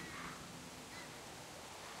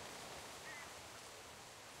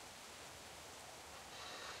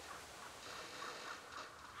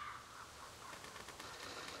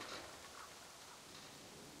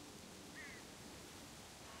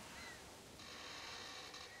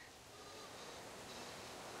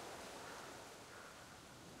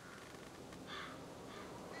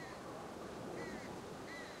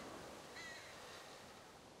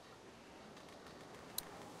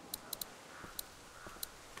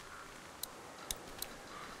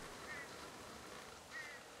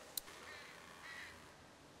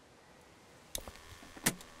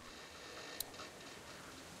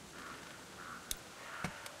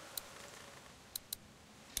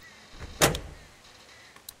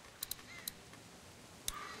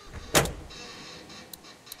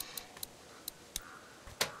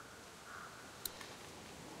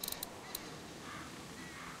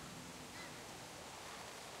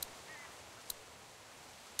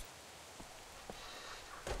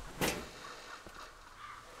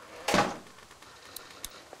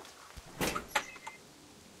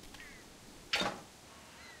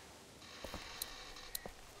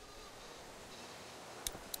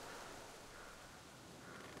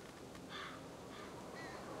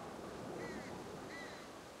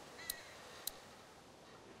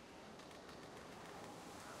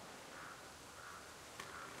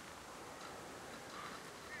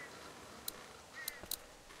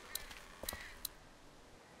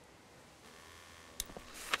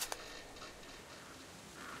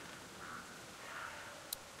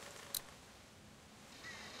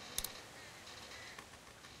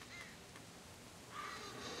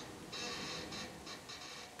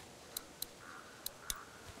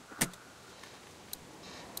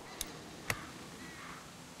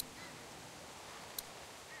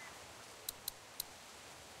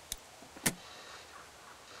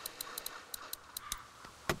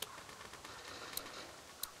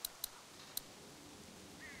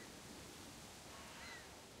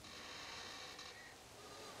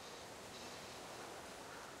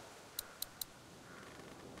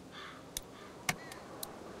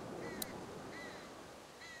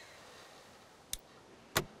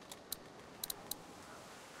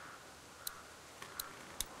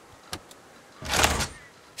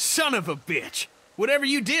 Son of a bitch! Whatever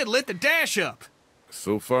you did lit the dash up.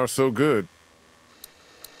 So far, so good.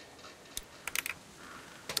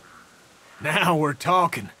 Now we're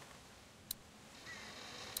talking.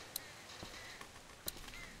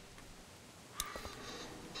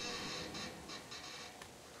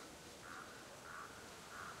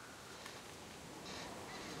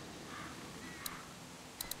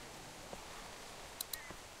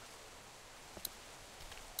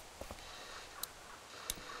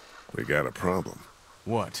 We got a problem.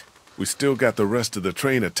 What? We still got the rest of the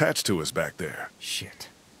train attached to us back there. Shit.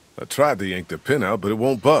 I tried to yank the pin out, but it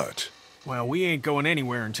won't budge. Well, we ain't going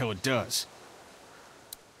anywhere until it does.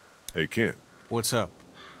 Hey, Ken. What's up?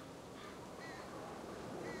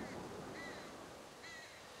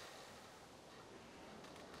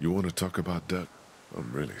 You want to talk about Duck?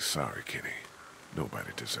 I'm really sorry, Kenny. Nobody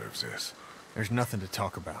deserves this. There's nothing to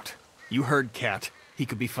talk about. You heard Cat. He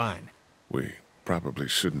could be fine. We probably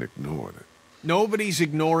shouldn't ignore it. Nobody's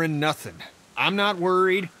ignoring nothing. I'm not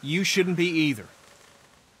worried. You shouldn't be either.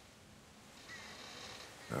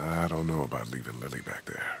 I don't know about leaving Lily back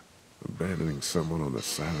there. Abandoning someone on the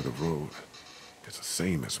side of the road is the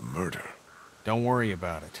same as murder. Don't worry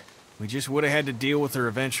about it. We just would have had to deal with her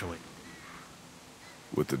eventually.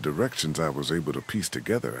 With the directions I was able to piece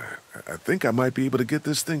together, I think I might be able to get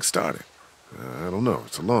this thing started. I don't know.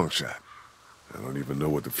 It's a long shot. I don't even know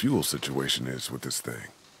what the fuel situation is with this thing.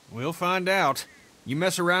 We'll find out. You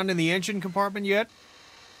mess around in the engine compartment yet?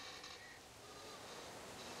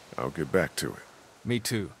 I'll get back to it. Me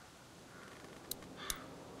too.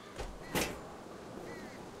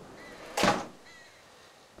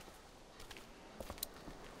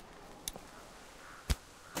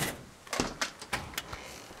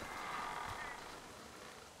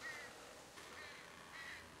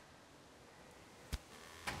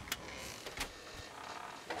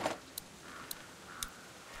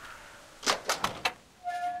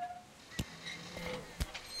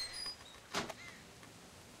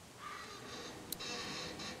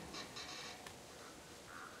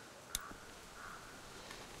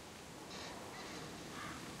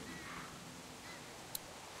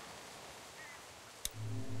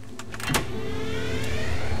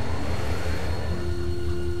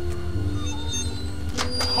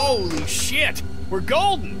 Holy shit! We're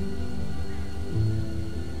golden!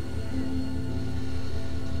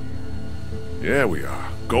 Yeah, we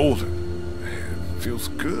are. Golden. Man, feels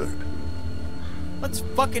good. Let's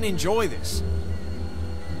fucking enjoy this.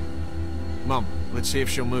 Mom, let's see if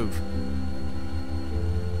she'll move.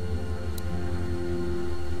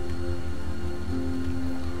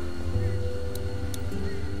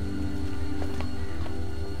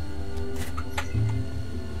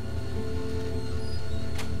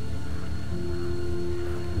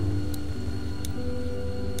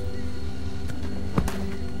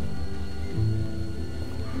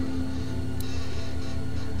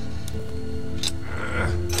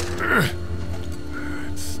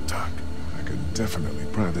 Definitely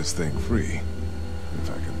pry this thing free, if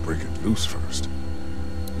I can break it loose first.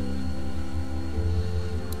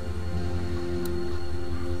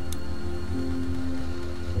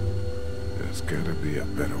 There's gotta be a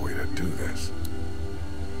better way to do this.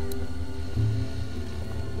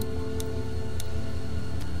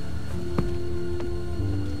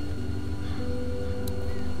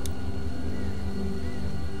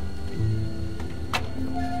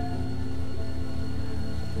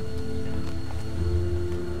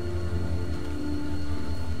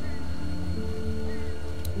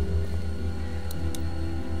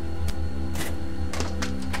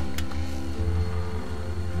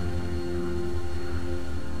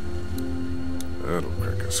 That'll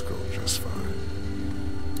crack a skull just fine.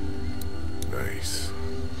 Nice.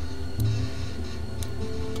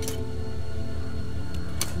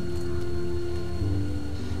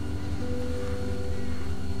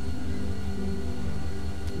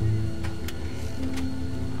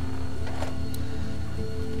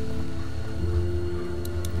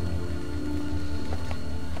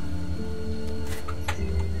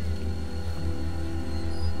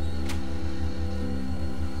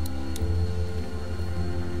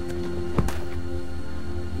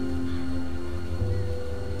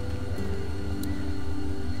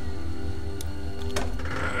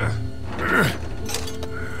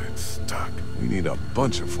 Need a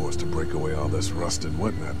bunch of force to break away all this rust and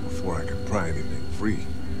whatnot before I can pry anything free.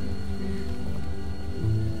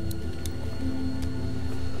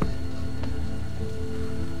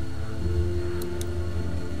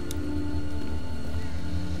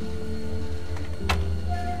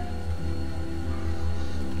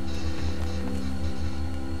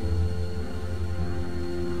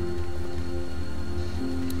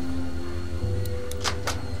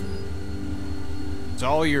 It's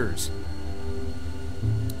all yours.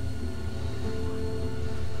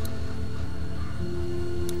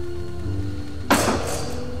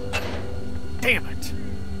 Damn it!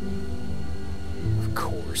 Of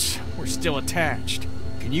course, we're still attached.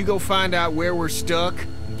 Can you go find out where we're stuck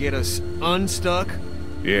and get us unstuck?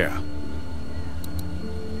 Yeah.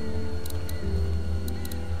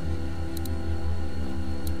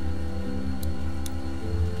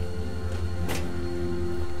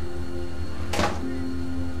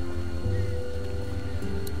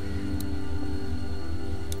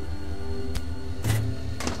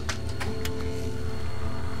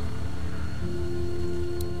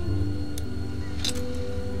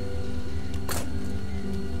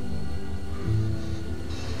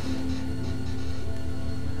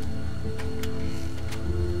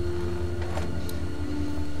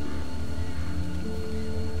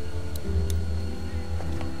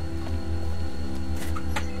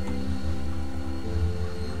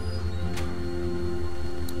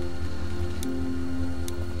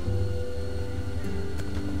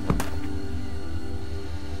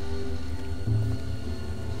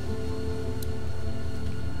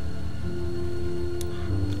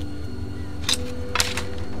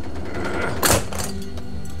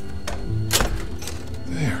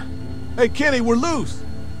 Hey, Kenny, we're loose!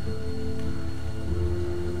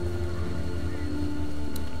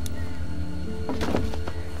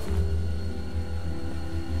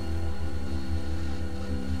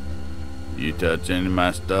 You touch any of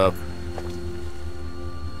my stuff?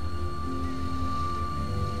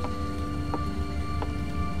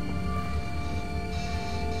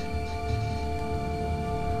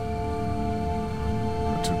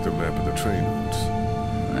 I took the map of the train routes.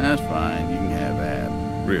 That's fine, you can have that.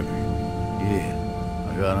 Really? Yeah,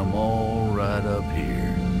 I got them all right up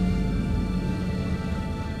here.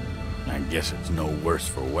 I guess it's no worse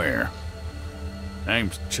for wear.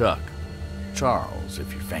 Name's Chuck. Charles,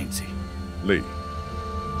 if you fancy. Lee.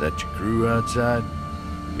 That your crew outside?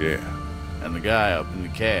 Yeah. And the guy up in the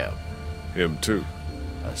cab? Him too.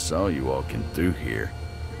 I saw you walking through here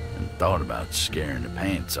and thought about scaring the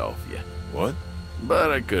pants off you. What?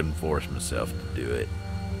 But I couldn't force myself to do it.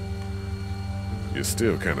 You're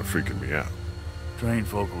still kind of freaking me out. Trained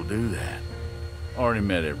folk will do that. Already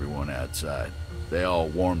met everyone outside. They all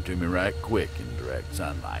warmed to me right quick in direct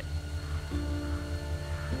sunlight.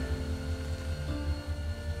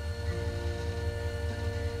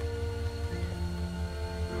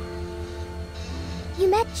 You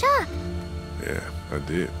met Chuck. Yeah, I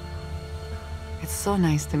did. It's so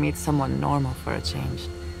nice to meet someone normal for a change.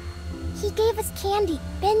 He gave us candy.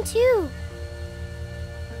 Ben too.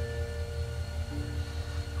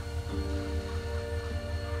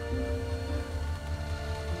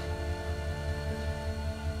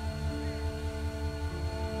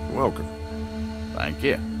 Welcome. Thank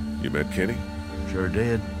you. You met Kenny? Sure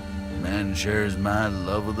did. Man shares my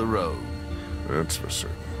love of the road. That's for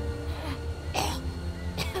certain.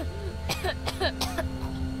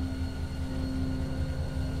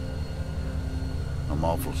 I'm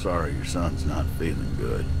awful sorry your son's not feeling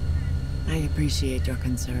good. I appreciate your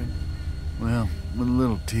concern. Well, with a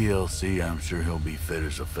little TLC, I'm sure he'll be fit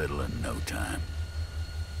as a fiddle in no time.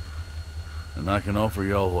 And I can offer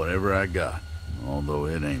y'all whatever I got, although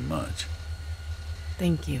it ain't much.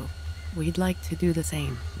 Thank you. We'd like to do the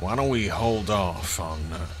same. Why don't we hold off on...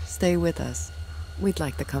 Stay with us. We'd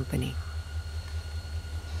like the company.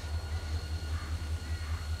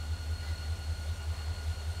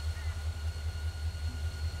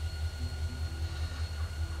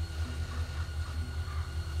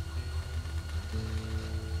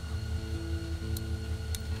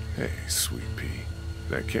 Hey, sweet pea.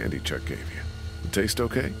 That candy Chuck gave you. It taste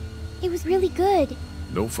okay? It was really good.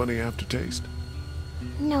 No funny aftertaste?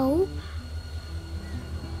 No.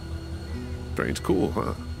 Train's cool,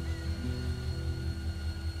 huh?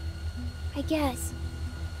 I guess.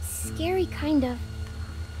 Scary, kind of.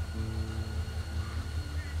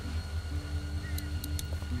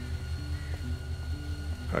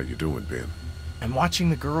 How you doing, Ben? I'm watching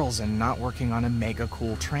the girls and not working on a mega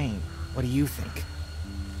cool train. What do you think?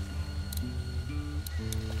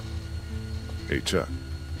 Hey, Chuck.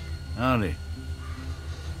 Howdy.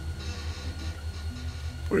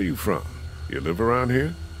 Where are you from? You live around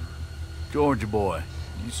here? Georgia boy.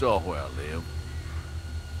 You saw where I live.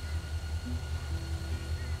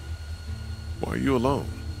 Why are you alone?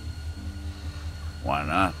 Why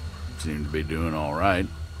not? Seem to be doing all right.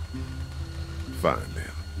 Fine,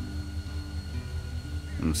 then.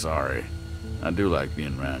 I'm sorry. I do like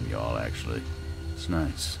being around y'all, actually. It's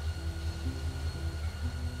nice.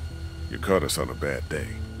 You caught us on a bad day.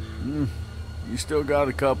 You still got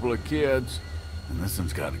a couple of kids. And this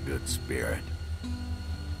one's got a good spirit.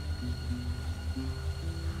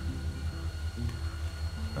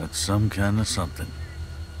 That's some kind of something.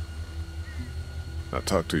 I'll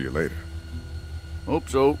talk to you later. Hope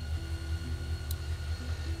so.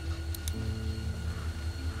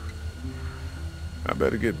 I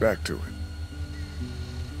better get back to it.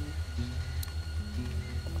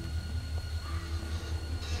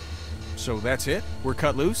 So that's it? We're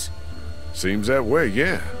cut loose? Seems that way,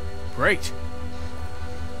 yeah. Great.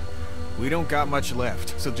 We don't got much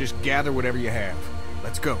left, so just gather whatever you have.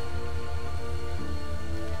 Let's go.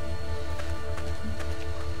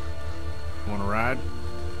 Want to ride?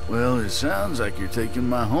 Well, it sounds like you're taking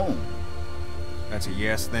my home. That's a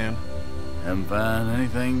yes, then? Haven't found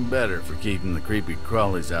anything better for keeping the creepy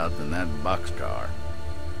crawlies out than that boxcar.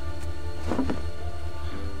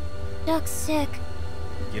 Duck's sick.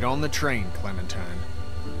 Get on the train, Clementine.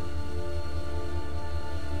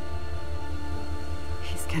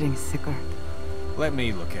 He's getting sicker. Let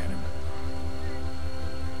me look at him.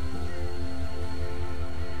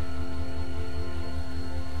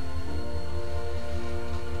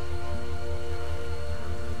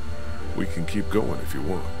 We can keep going if you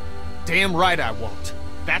want. Damn right I won't.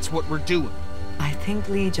 That's what we're doing. I think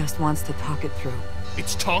Lee just wants to talk it through.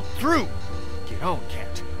 It's talked through. Get on,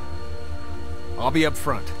 Cat. I'll be up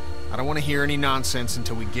front. I don't want to hear any nonsense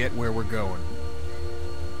until we get where we're going.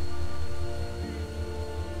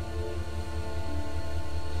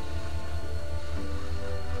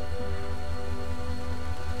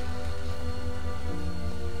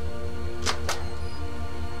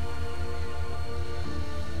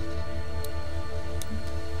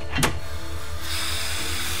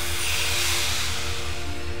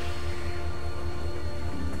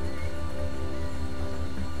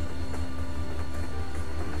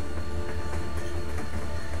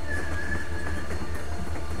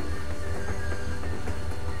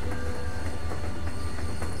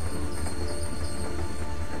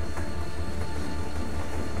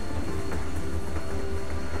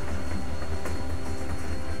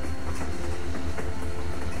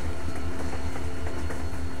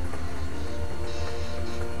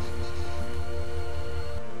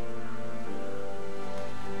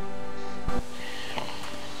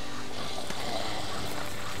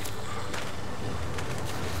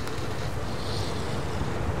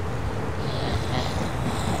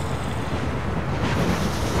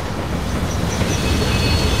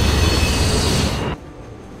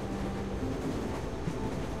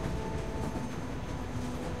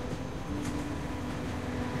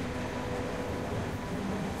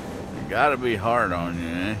 Gotta be hard on you,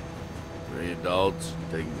 eh? 3 adults,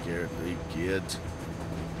 taking care of 3 kids.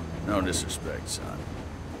 No disrespect, son.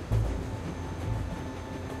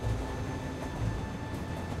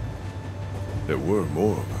 There were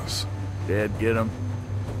more of us. Dad get 'em?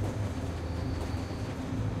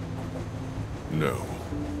 No.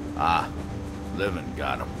 Ah, living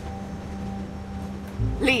got 'em.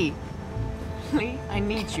 Lee! Lee, I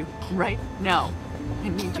need you right now. I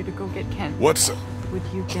need you to go get Ken. What's up? Would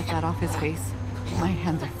you get that off his face? My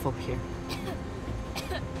hands are full here.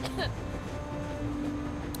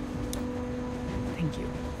 Thank you.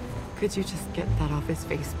 Could you just get that off his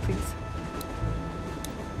face, please?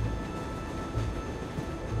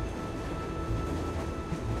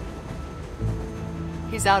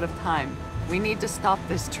 He's out of time. We need to stop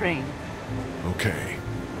this train. Okay.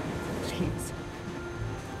 Please.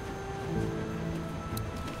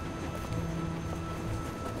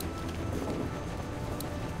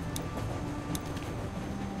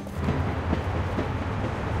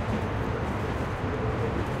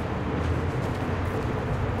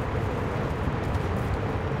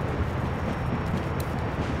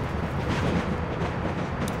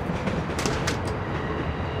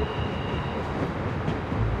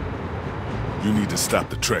 You need to stop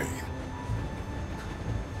the train.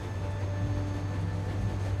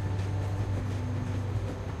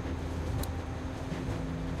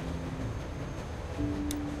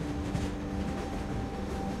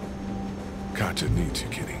 Katja needs you,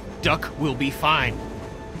 Kitty. Duck will be fine.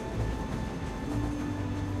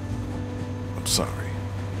 I'm sorry.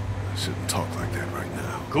 I shouldn't talk like that right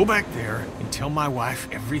now. Go back there and tell my wife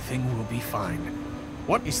everything will be fine.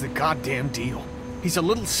 What is the goddamn deal? He's a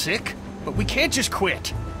little sick, but we can't just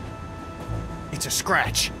quit. It's a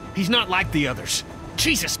scratch. He's not like the others.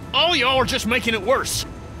 Jesus, all y'all are just making it worse.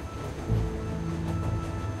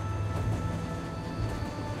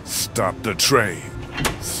 Stop the train.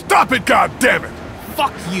 Stop it, goddammit!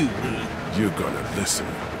 Fuck you, Lee. You're gonna listen.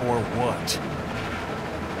 Or what?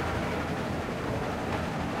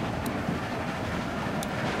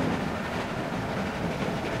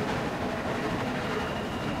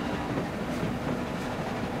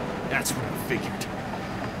 That's what I figured.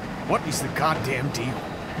 What is the goddamn deal?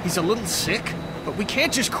 He's a little sick, but we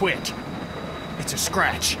can't just quit. It's a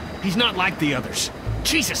scratch. He's not like the others.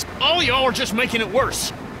 Jesus, all y'all are just making it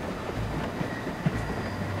worse.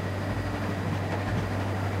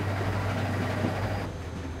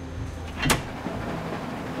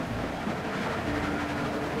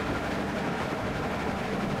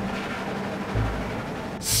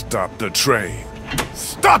 Stop the train.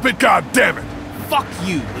 Stop it, goddammit! Fuck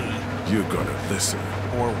you, Lee. You're gonna listen.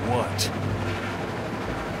 Or what?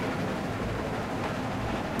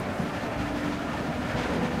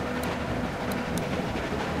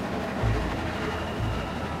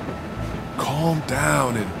 Calm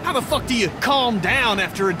down and... How the fuck do you calm down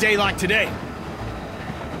after a day like today?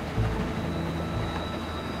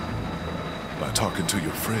 By talking to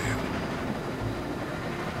your friend.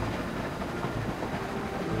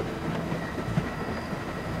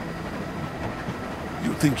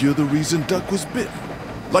 You think you're the reason Duck was bitten?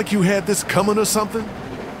 Like you had this coming or something?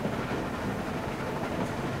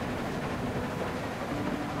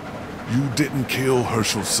 You didn't kill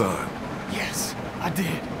Herschel's son. Yes, I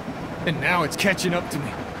did. And now it's catching up to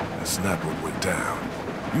me. That's not what went down.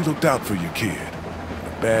 You looked out for your kid.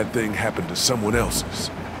 A bad thing happened to someone else's.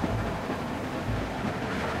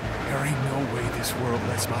 There ain't no way this world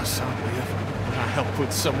lets my son live when I help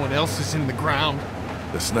put someone else's in the ground.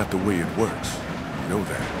 That's not the way it works. You know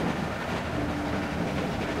that.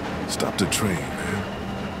 Stop the train, man.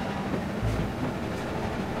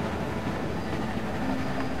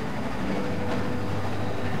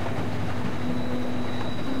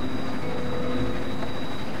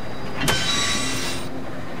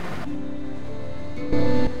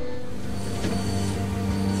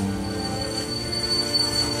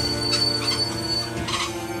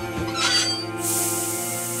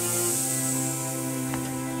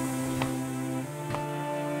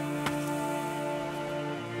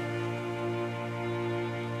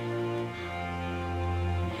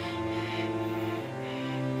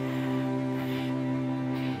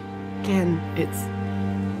 Again,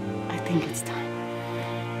 I think it's time.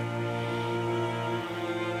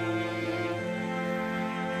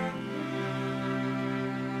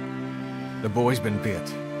 The boy's been bit,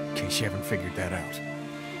 in case you haven't figured that out.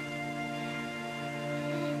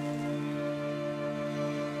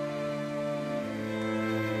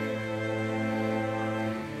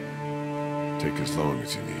 Take as long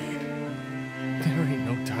as you need. There ain't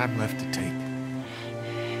no time left to take.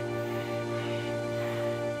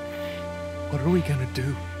 What are we gonna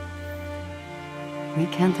do? We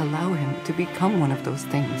can't allow him to become one of those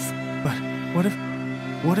things. But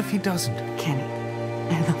what if he doesn't? Kenny,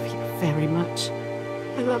 I love you very much.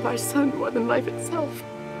 I love our son more than life itself.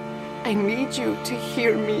 I need you to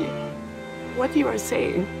hear me. What you are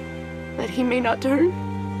saying, that he may not turn,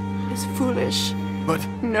 is foolish. But...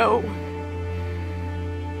 No.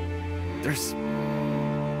 There's...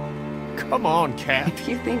 Come on, Kat. If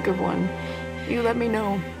you think of one, you let me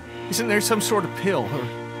know. Isn't there some sort of pill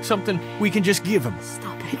or something we can just give him?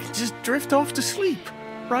 Stop it. Just drift off to sleep.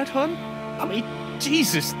 Right, hun? I mean,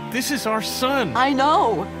 Jesus, this is our son. I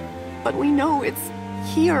know. But we know it's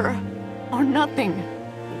here or nothing.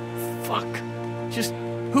 Fuck. Just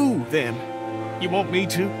who, then? You want me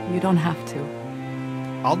to? You don't have to.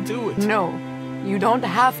 I'll do it. No, you don't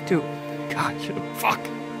have to. God, fuck.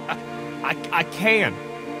 I can.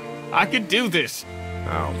 I can do this.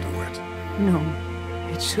 I'll do it. No.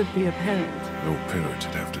 It should be apparent. No parent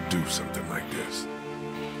should have to do something like this.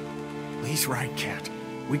 Lee's right, Kat.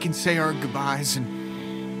 We can say our goodbyes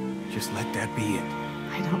and just let that be it.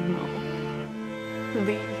 I don't know.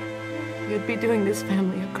 Lee, you'd be doing this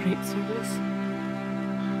family a great service.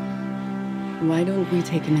 Why don't we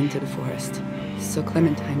take him into the forest, so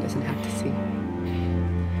Clementine doesn't have to see?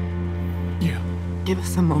 Yeah. Give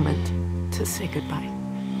us a moment to say goodbye.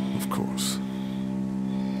 Of course.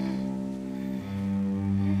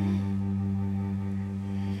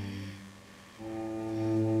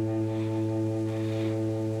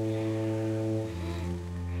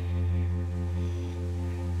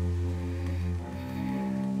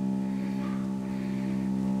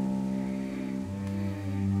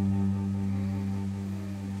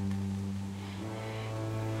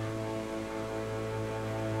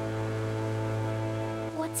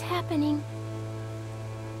 What's happening?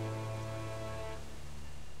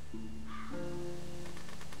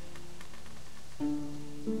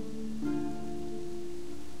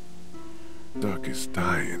 Duck is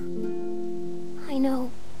dying. I know.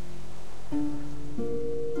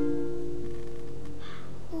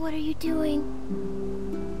 What are you doing?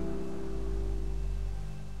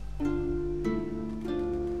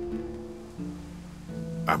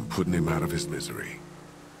 I'm putting him out of his misery.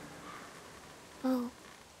 Oh.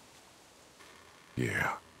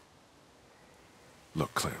 Yeah.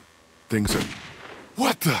 Look, Clem, things are...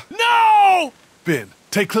 What the? No! Ben,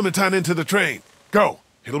 take Clementine into the train. Go.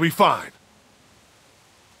 It'll be fine.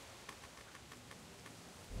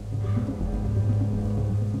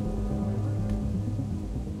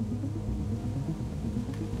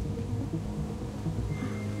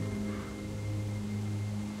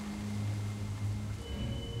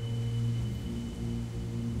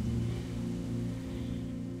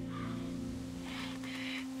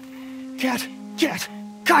 Cat,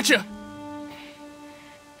 gotcha!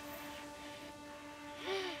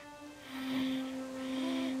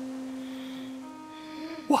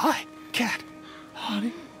 Why, Cat?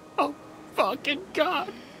 Honey, oh, fucking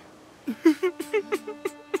God.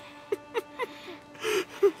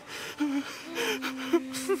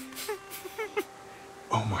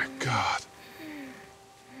 Oh my God.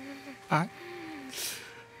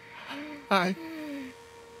 I...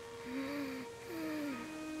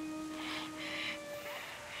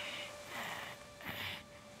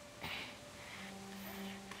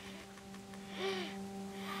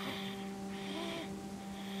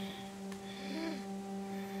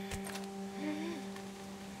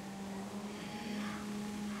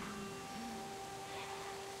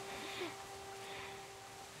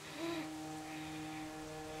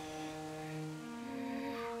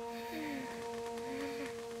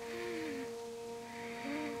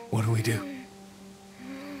 What do we do?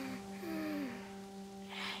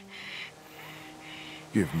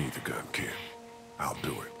 Give me the gun, kid. I'll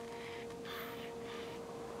do it.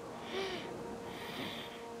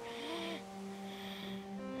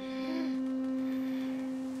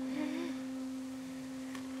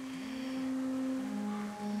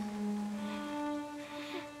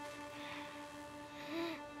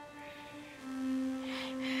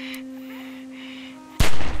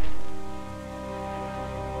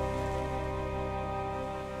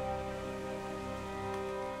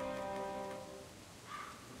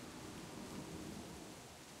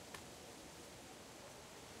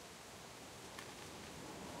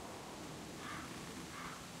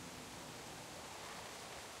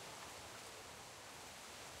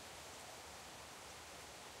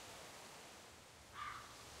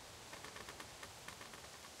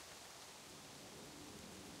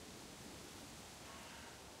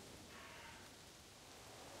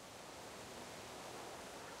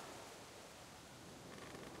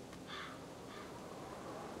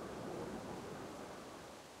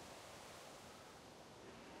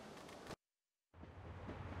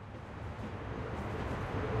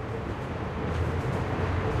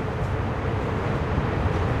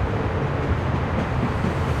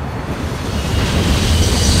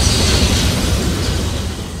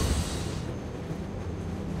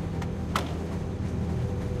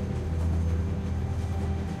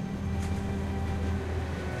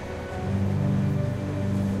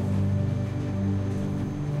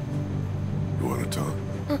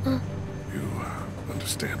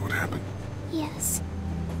 Understand what happened? Yes.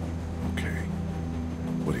 Okay.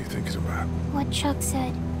 What are you thinking about? What Chuck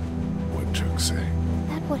said. What Chuck say?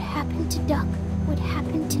 That what happened to Duck would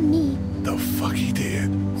happen to me. The fuck he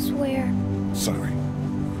did? Swear. Sorry.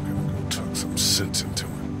 I'm gonna go talk some sense into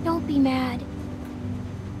him. Don't be mad.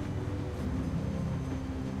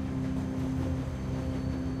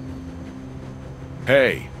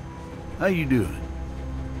 Hey. How you doing?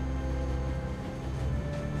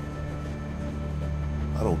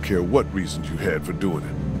 I don't care what reasons you had for doing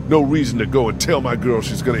it. No reason to go and tell my girl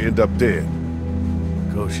she's gonna end up dead.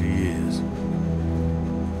 'Cause she is.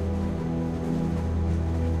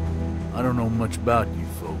 I don't know much about you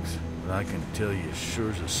folks, but I can tell you as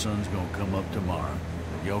sure as the sun's gonna come up tomorrow.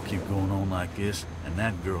 Y'all keep going on like this, and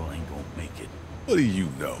that girl ain't gonna make it. What do you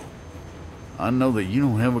know? I know that you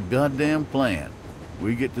don't have a goddamn plan.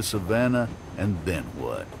 We get to Savannah, and then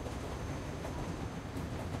what?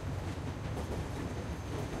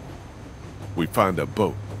 We find a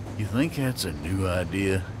boat. You think that's a new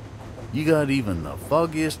idea? You got even the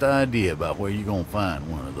foggiest idea about where you're gonna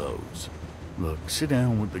find one of those. Look, sit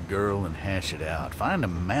down with the girl and hash it out. Find a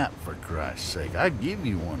map, for Christ's sake. I'd give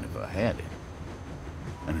you one if I had it.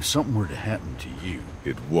 And if something were to happen to you...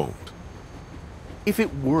 It won't. If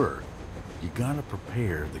it were, you gotta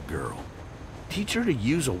prepare the girl. Teach her to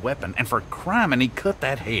use a weapon, and for crime, and he cut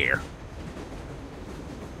that hair.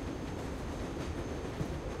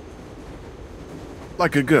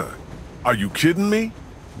 Like a gun. Are you kidding me?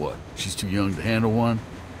 What, she's too young to handle one?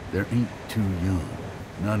 There ain't too young.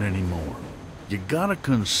 Not anymore. You gotta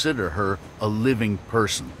consider her a living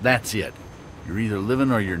person. That's it. You're either living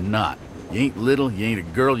or you're not. You ain't little, you ain't a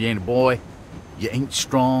girl, you ain't a boy. You ain't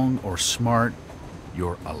strong or smart.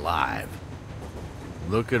 You're alive.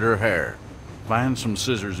 Look at her hair. Find some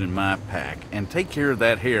scissors in my pack and take care of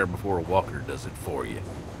that hair before a walker does it for you.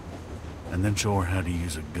 And then show her how to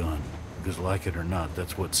use a gun. Because like it or not,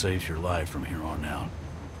 that's what saves your life from here on out.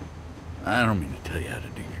 I don't mean to tell you how to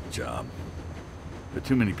do your job. But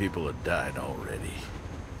too many people have died already.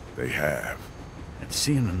 They have. And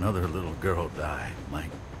seeing another little girl die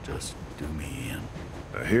might just do me in.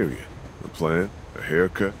 I hear you. A plan, a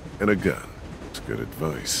haircut, and a gun. It's good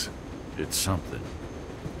advice. It's something.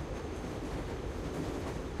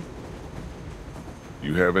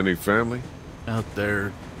 You have any family? Out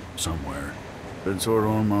there, somewhere. Been sort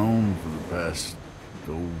of on my own for the past,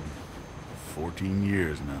 14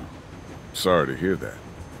 years now. Sorry to hear that.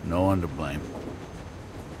 No one to blame.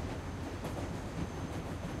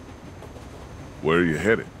 Where are you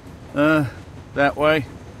headed? That way?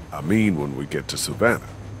 I mean when we get to Savannah.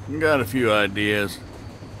 Got a few ideas.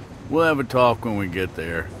 We'll have a talk when we get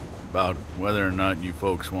there about whether or not you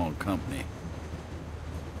folks want company.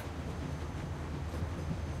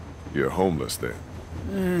 You're homeless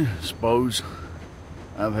then? Suppose.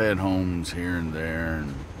 I've had homes here and there,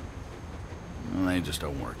 and well, they just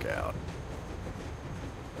don't work out.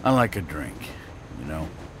 I like a drink, you know?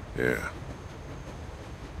 Yeah.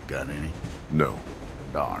 Got any? No.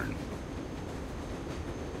 Darn.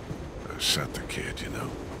 I shot the kid, you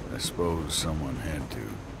know? I suppose someone had to.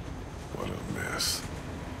 What a mess.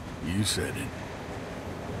 You said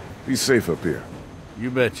it. Be safe up here.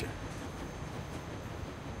 You betcha.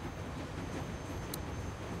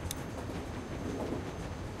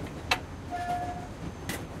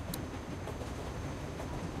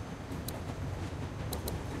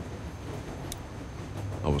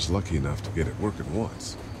 I was lucky enough to get it working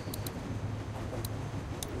once.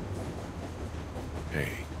 Hey.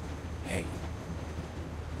 Hey.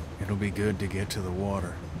 It'll be good to get to the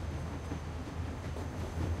water.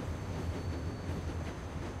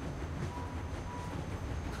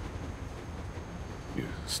 You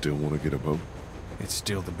still want to get a boat? It's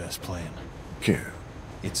still the best plan. Can.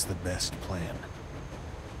 It's the best plan.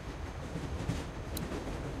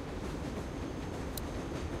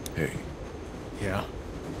 Hey. Yeah?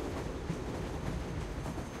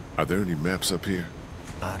 Are there any maps up here?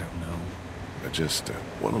 I don't know. I just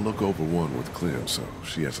want to look over one with Clem so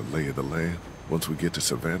she has a lay of the land once we get to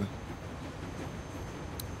Savannah.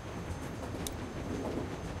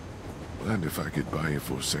 Mind if I get by you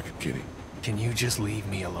for a second, Kitty? Can you just leave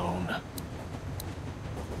me alone?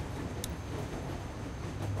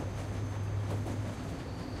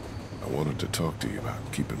 I wanted to talk to you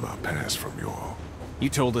about keeping my past from you all. You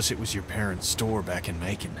told us it was your parents' store back in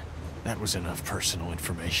Macon. That was enough personal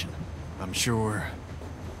information. I'm sure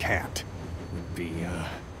Kat would be,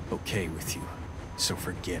 okay with you. So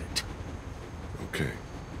forget it. Okay.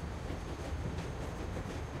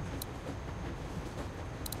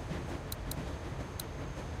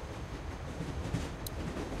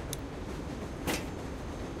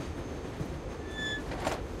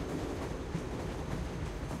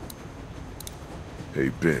 Hey,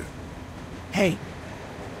 Ben. Hey.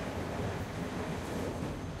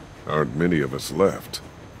 Aren't many of us left.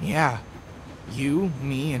 Yeah. You,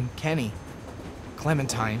 me, and Kenny.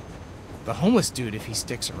 Clementine. The homeless dude if he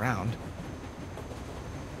sticks around.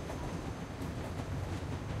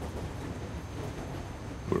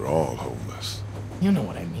 We're all homeless. You know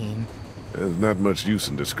what I mean. There's not much use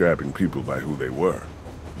in describing people by who they were.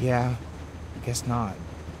 Yeah, I guess not.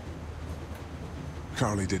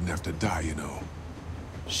 Carly didn't have to die, you know.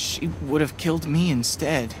 She would have killed me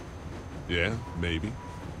instead. Yeah, maybe.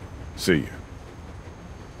 See ya.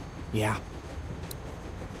 Yeah.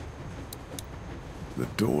 The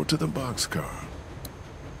door to the boxcar.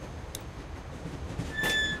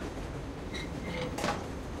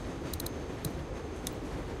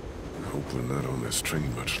 I hope we're not on this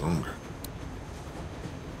train much longer.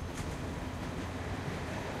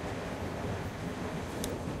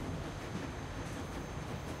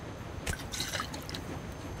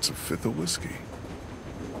 It's a fifth of whiskey.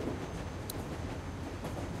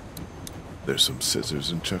 There's some scissors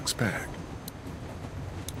in Chuck's pack.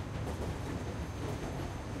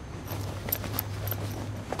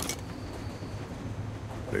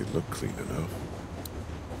 They look clean enough.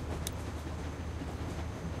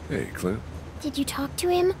 Hey, Clint. Did you talk to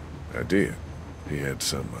him? I did. He had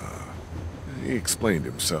some, he explained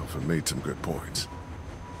himself and made some good points.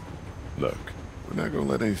 Look, we're not gonna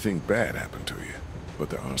let anything bad happen to you, but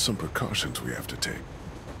there are some precautions we have to take.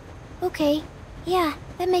 Okay. Yeah,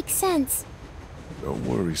 that makes sense. Don't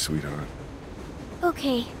worry, sweetheart.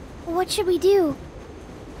 Okay. What should we do?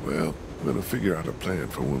 Well, I'm gonna figure out a plan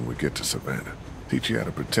for when we get to Savannah. Teach you how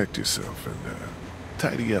to protect yourself and,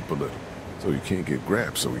 tidy up a little so you can't get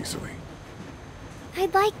grabbed so easily.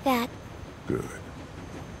 I'd like that. Good.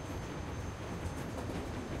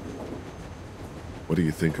 What do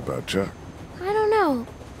you think about Chuck? I don't know.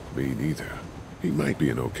 Me neither. He might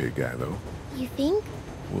be an okay guy, though. You think?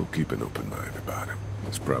 We'll keep an open mind about him.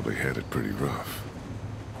 He's probably had it pretty rough.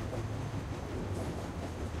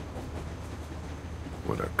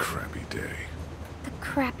 What a crappy day. The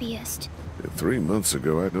crappiest. If 3 months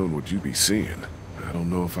ago I'd known what you'd be seeing, I don't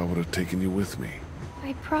know if I would have taken you with me.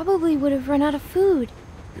 I probably would have run out of food.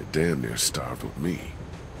 You're damn near starved with me.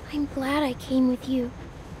 I'm glad I came with you.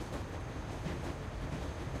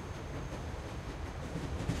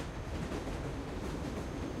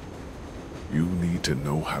 You need to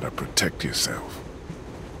know how to protect yourself.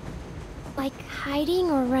 Like hiding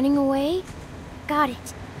or running away? Got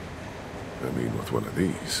it. I mean, with one of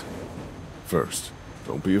these. First,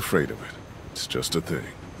 don't be afraid of it. It's just a thing.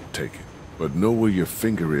 Take it. But know where your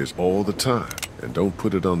finger is all the time. And don't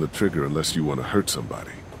put it on the trigger unless you want to hurt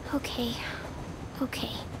somebody. Okay. Okay.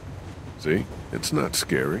 See? It's not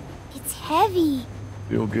scary. It's heavy.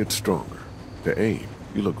 You'll get stronger. To aim,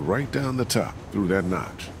 you look right down the top, through that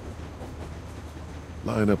notch.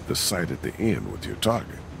 Line up the sight at the end with your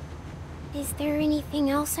target. Is there anything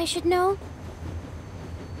else I should know?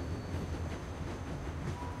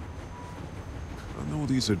 I know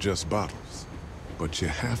these are just bottles, but you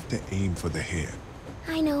have to aim for the head.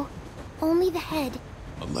 I know. Only the head.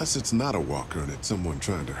 Unless it's not a walker and it's someone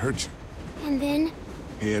trying to hurt you. And then?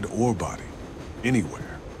 Head or body.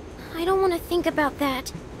 Anywhere. I don't want to think about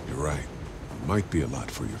that. You're right. It might be a lot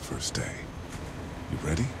for your first day. You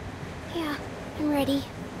ready? Yeah, I'm ready.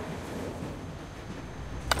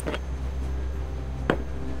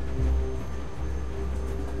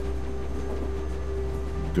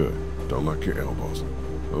 Good. Don't lock your elbows.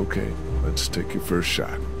 Okay, let's take your first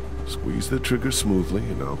shot. Squeeze the trigger smoothly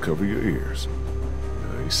and I'll cover your ears.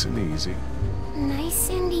 Nice and easy. Nice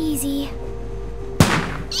and easy.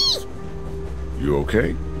 You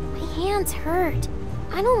okay? My hands hurt.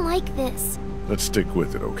 I don't like this. Let's stick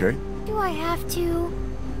with it, okay? Do I have to?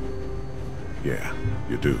 Yeah,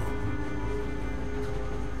 you do.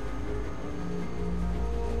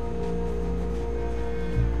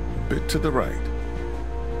 A bit to the right.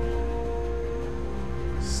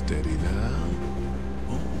 Steady now.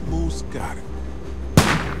 Almost got it.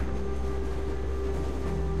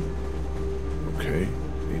 Okay,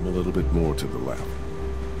 aim a little bit more to the left.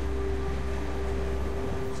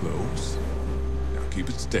 Close. Now keep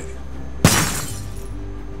it steady.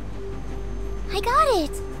 I got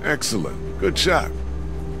it! Excellent. Good shot.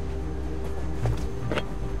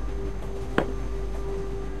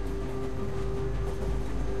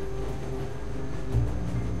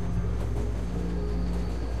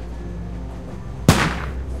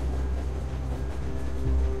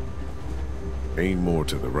 Aim more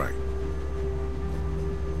to the right.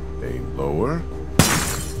 Aim lower.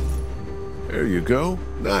 There you go.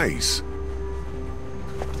 Nice.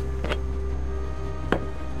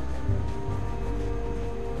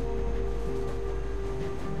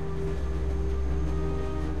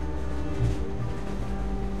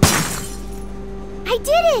 I did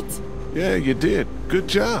it! Yeah, you did. Good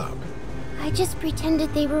job. I just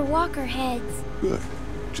pretended they were walker heads. Good.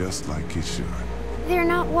 Just like you should. They're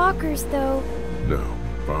not walkers, though. No,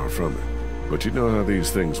 far from it. But you know how these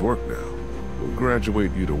things work now. We'll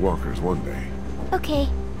graduate you to walkers one day. Okay,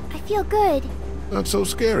 I feel good. Not so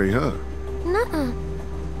scary, huh? Nuh-uh.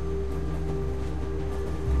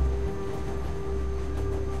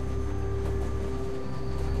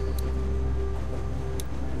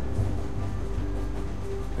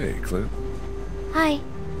 Hey, Clint. Hi.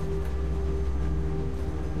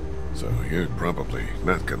 So you're probably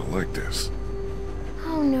not gonna like this.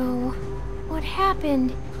 Oh no. What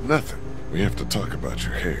happened? Nothing. We have to talk about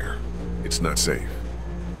your hair. It's not safe.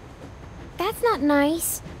 That's not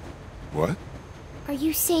nice. What? Are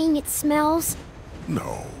you saying it smells?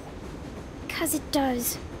 No. 'Cause it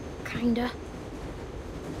does. Kinda.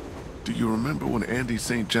 Do you remember when Andy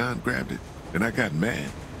St. John grabbed it and I got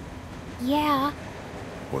mad? Yeah.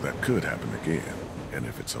 Well, that could happen again. And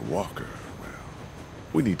if it's a walker, well,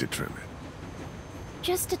 we need to trim it.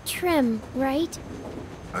 Just a trim, right?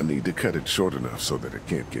 I need to cut it short enough so that it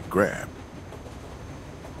can't get grabbed.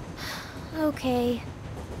 Okay.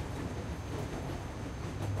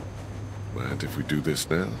 Mind if we do this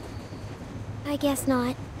now? I guess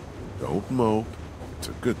not. Don't mope. It's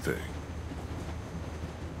a good thing.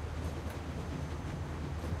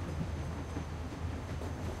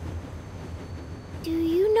 Do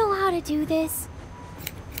you know how to do this?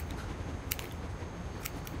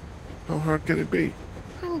 How hard can it be?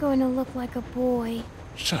 I'm going to look like a boy.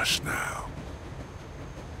 Shush now.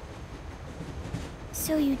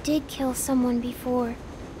 So you did kill someone before.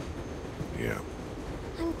 Yeah,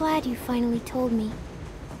 I'm glad you finally told me.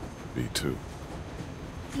 me too.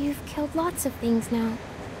 You've killed lots of things now.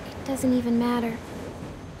 It doesn't even matter.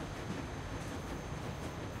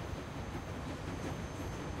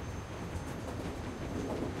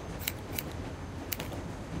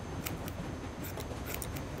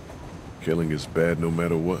 Killing is bad no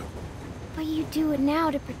matter what. But you do it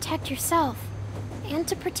now to protect yourself. And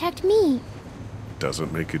to protect me.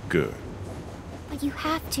 Doesn't make it good. But you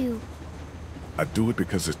have to. I do it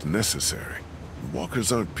because it's necessary.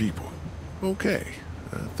 Walkers aren't people. Okay,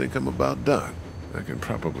 I think I'm about done. I can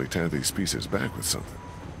probably tie these pieces back with something.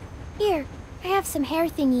 Here, I have some hair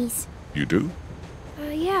thingies. You do?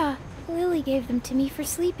 Yeah. Lily gave them to me for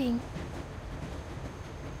sleeping.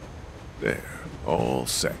 There, all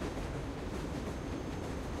set.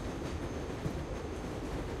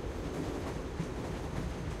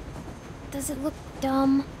 Does it look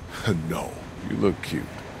dumb? No, you look cute,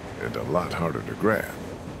 and a lot harder to grab.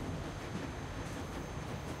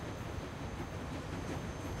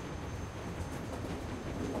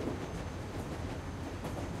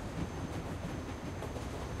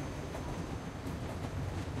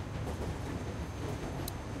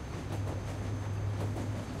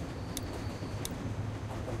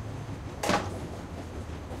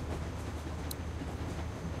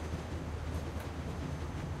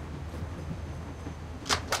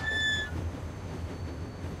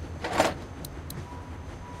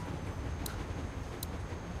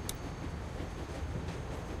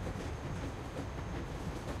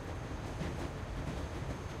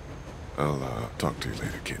 I'll talk to you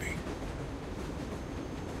later, Kenny.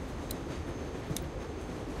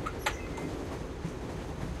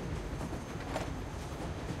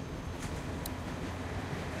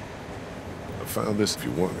 I found this if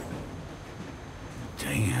you want it.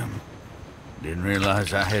 Damn. Didn't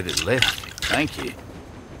realize I had it left. Thank you.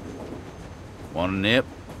 Want a nip?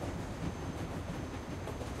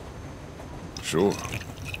 Sure.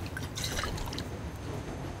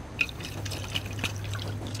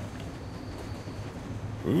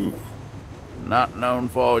 Ooh. Not known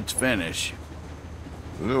for its finish.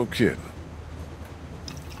 No kidding.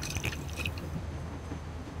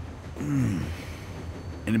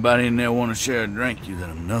 Anybody in there want to share a drink, you let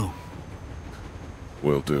them know.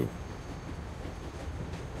 Will do.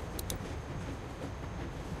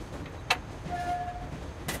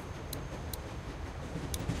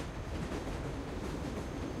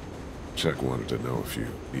 Chuck wanted to know if you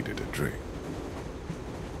needed a drink.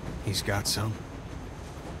 He's got some.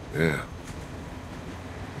 Yeah.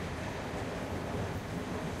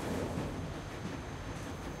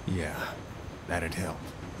 Yeah, that'd help.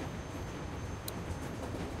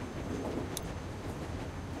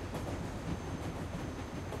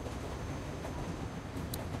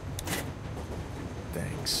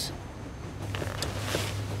 Thanks.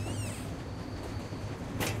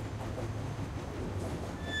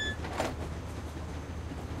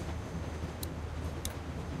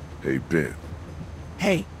 Hey, Ben.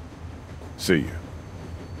 Hey. See ya.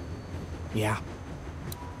 Yeah.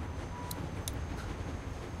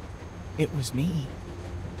 It was me.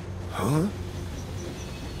 Huh?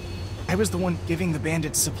 I was the one giving the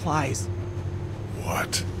bandits supplies.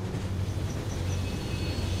 What?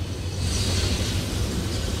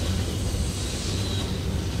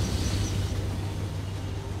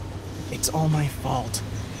 It's all my fault.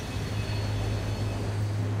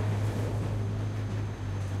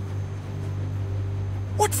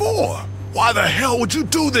 What for? Why the hell would you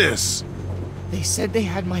do this? They said they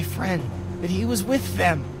had my friend, that he was with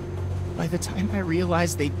them. By the time I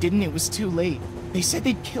realized they didn't, it was too late. They said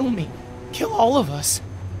they'd kill me. Kill all of us.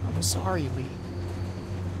 I'm sorry, Lee.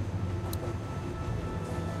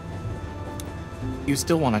 You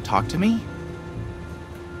still want to talk to me?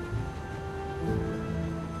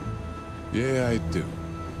 Yeah, I do.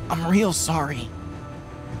 I'm real sorry.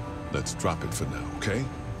 Let's drop it for now, okay?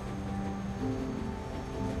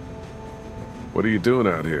 What are you doing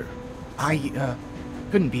out here? I,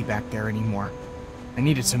 couldn't be back there anymore. I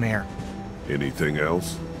needed some air. Anything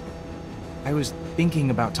else? I was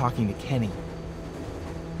thinking about talking to Kenny.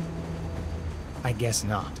 I guess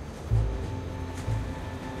not.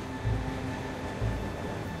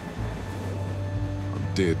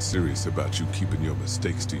 I'm dead serious about you keeping your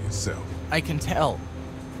mistakes to yourself. I can tell.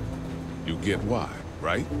 You get why,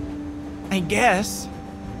 right? I guess.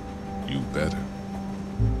 You better.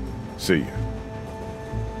 See ya.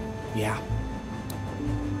 Yeah.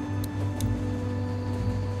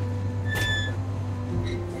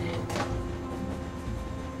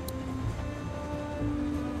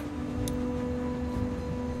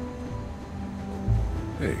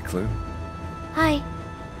 Hey, Clint. Hi.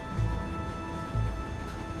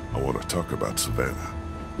 I want to talk about Savannah.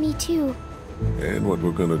 Me too. And what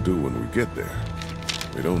we're gonna do when we get there.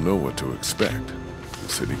 We don't know what to expect. The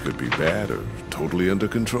city could be bad or totally under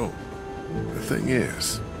control. The thing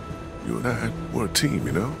is, you and I, we're a team,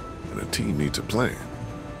 you know? And a team needs a plan.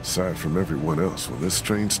 Aside from everyone else, when this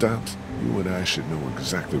train stops, you and I should know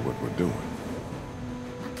exactly what we're doing.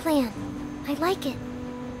 A plan. I like it.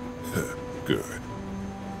 Good.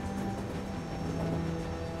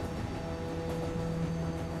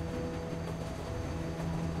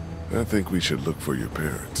 I think we should look for your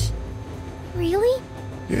parents. Really?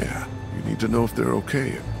 Yeah, you need to know if they're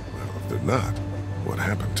okay, and, well, if they're not, what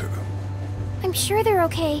happened to them. I'm sure they're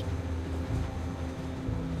okay.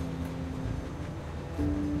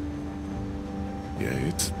 Yeah,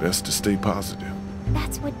 it's best to stay positive.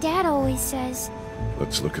 That's what Dad always says.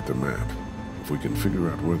 Let's look at the map. If we can figure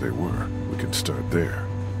out where they were, we can start there.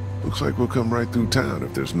 Looks like we'll come right through town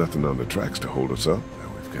if there's nothing on the tracks to hold us up. Now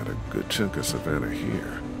we've got a good chunk of Savannah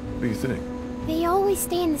here. What do you think? They always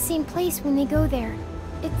stay in the same place when they go there.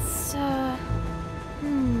 It's, Hey,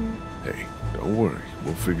 don't worry.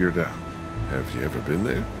 We'll figure it out. Have you ever been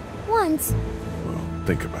there? Once. Well,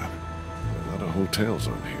 think about it. There are a lot of hotels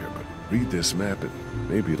on here, but read this map and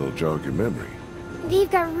maybe it'll jog your memory.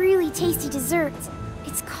 They've got really tasty desserts.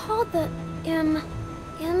 It's called the,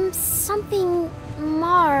 something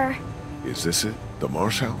Mar. Is this it? The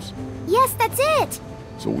Marsh House? Yes, that's it!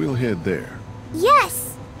 So we'll head there. Yes!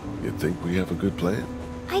 You think we have a good plan?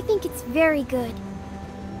 I think it's very good.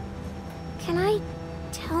 Can I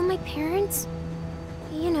tell my parents?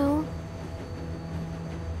 You know.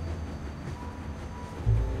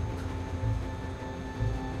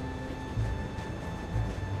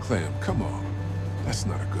 Clem, come on. That's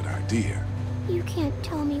not a good idea. You can't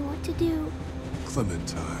tell me what to do.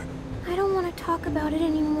 Clementine. I don't want to talk about it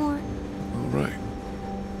anymore. All right.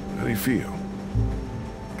 How do you feel?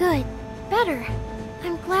 Good. Better.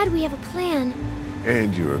 I'm glad we have a plan.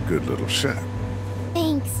 And you're a good little shot.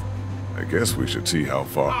 Thanks. I guess we should see how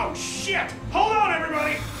far... Oh, shit! Hold on,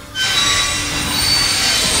 everybody!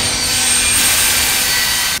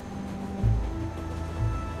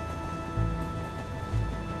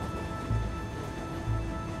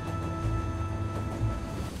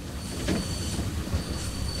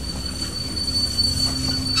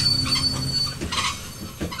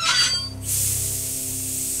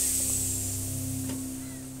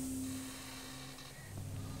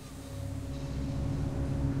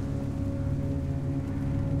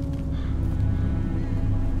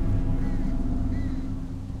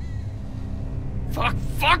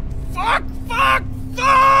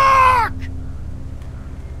 Fuck!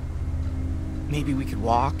 Maybe we could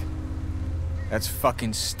walk? That's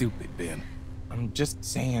fucking stupid, Ben. I'm just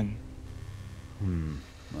saying. I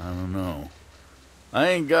don't know. I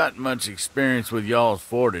ain't got much experience with y'all's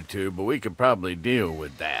fortitude, but we could probably deal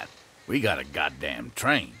with that. We got a goddamn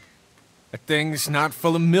train. That thing's not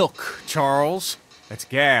full of milk, Charles. That's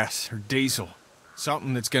gas or diesel.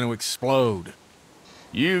 Something that's gonna explode.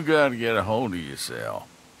 You gotta get a hold of yourself.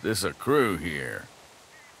 This a crew here.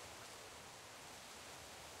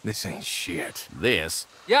 This ain't shit. This?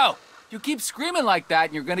 Yo, you keep screaming like that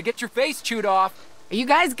and you're gonna get your face chewed off. Are you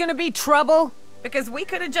guys gonna be trouble? Because we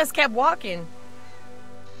could have just kept walking.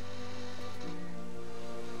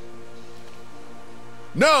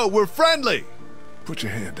 No, we're friendly! Put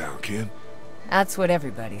your hand down, kid. That's what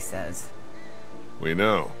everybody says. We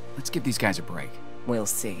know. Let's give these guys a break. We'll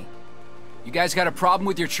see. You guys got a problem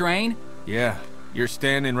with your train? Yeah, you're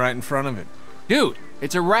standing right in front of it. Dude,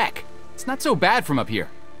 it's a wreck. It's not so bad from up here.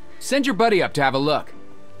 Send your buddy up to have a look.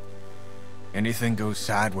 Anything goes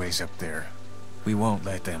sideways up there, we won't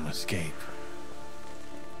let them escape.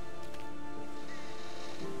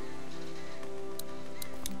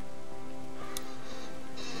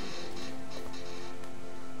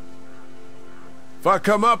 If I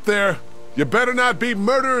come up there, you better not be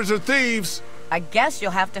murderers or thieves. I guess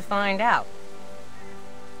you'll have to find out.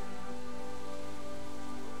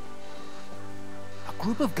 A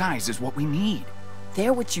group of guys is what we need.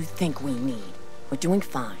 They're what you think we need. We're doing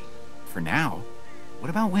fine. For now. What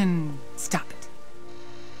about when... Stop it.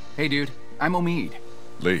 Hey, dude. I'm Omid.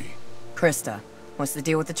 Lee. Krista, what's the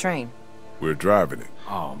deal with the train? We're driving it.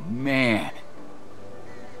 Oh, man.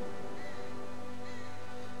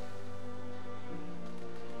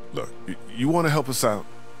 Look, you want to help us out?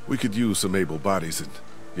 We could use some able bodies and...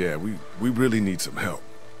 Yeah, we really need some help.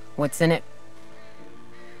 What's in it?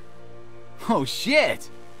 Oh, shit!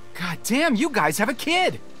 God damn, you guys have a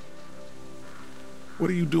kid! What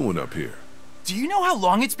are you doing up here? Do you know how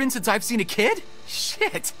long it's been since I've seen a kid?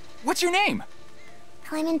 Shit! What's your name?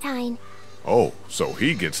 Clementine. Oh, so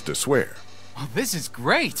he gets to swear. Oh, this is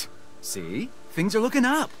great. See? Things are looking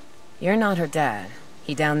up. You're not her dad.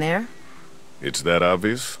 He down there? It's that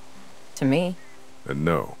obvious? To me. And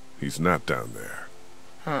no, he's not down there.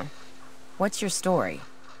 Huh. What's your story?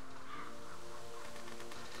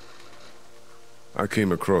 I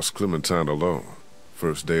came across Clementine alone.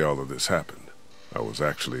 First day all of this happened. I was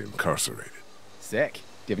actually incarcerated. Sick. Do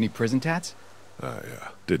you have any prison tats? I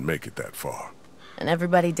didn't make it that far. And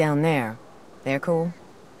everybody down there, they're cool?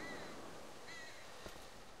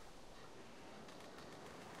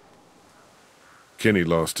 Kenny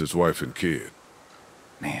lost his wife and kid.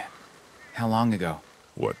 Man, how long ago?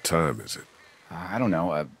 What time is it? I don't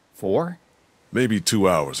know, 4? Maybe 2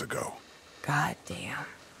 hours ago. God damn.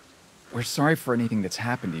 We're sorry for anything that's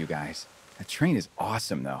happened to you guys. That train is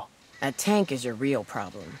awesome, though. That tank is your real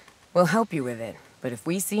problem. We'll help you with it, but if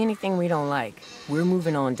we see anything we don't like, we're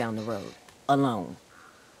moving on down the road. Alone.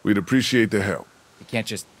 We'd appreciate the help. You can't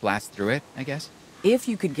just blast through it, I guess? If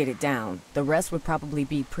you could get it down, the rest would probably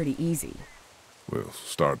be pretty easy. We'll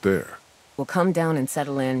start there. We'll come down and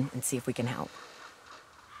settle in and see if we can help.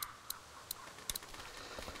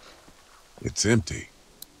 It's empty.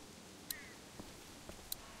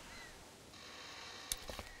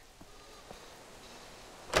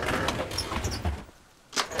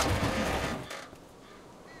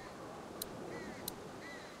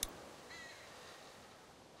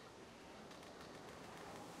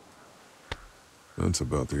 That's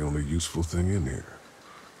about the only useful thing in here.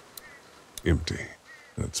 Empty.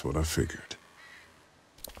 That's what I figured.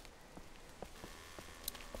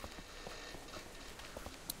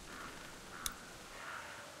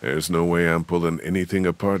 There's no way I'm pulling anything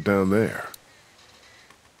apart down there.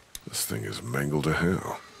 This thing is mangled to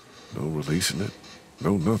hell. No releasing it,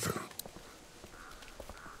 no nothing.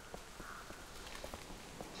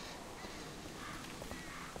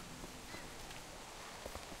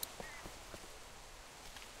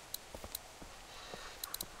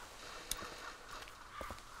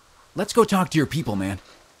 Let's go talk to your people, man.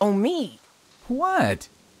 Oh, me? What?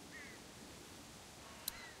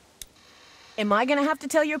 Am I gonna have to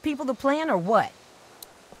tell your people the plan or what?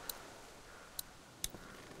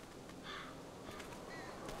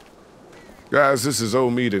 Guys, this is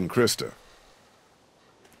Omid and Krista.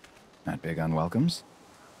 Not big on welcomes?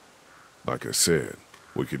 Like I said,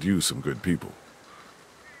 we could use some good people.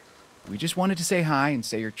 We just wanted to say hi and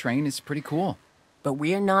say your train is pretty cool. But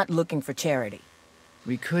we're not looking for charity.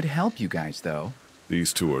 We could help you guys, though.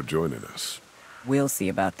 These two are joining us. We'll see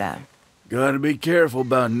about that. Gotta be careful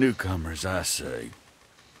about newcomers, I say.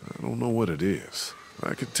 I don't know what it is.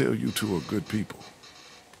 I could tell you two are good people.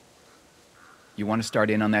 You want to start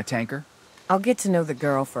in on that tanker? I'll get to know the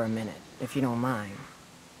girl for a minute, if you don't mind.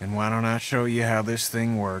 And why don't I show you how this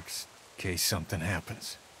thing works, in case something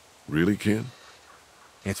happens? Really, Ken?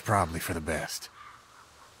 It's probably for the best.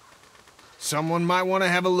 Someone might want to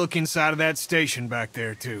have a look inside of that station back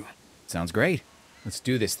there, too. Sounds great. Let's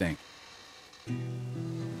do this thing.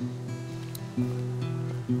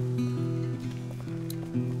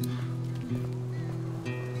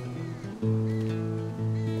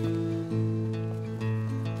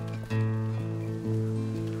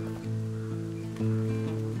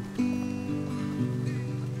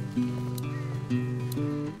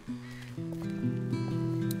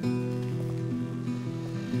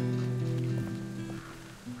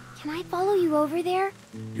 Can I follow you over there?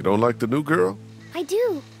 You don't like the new girl? I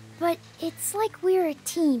do, but it's like we're a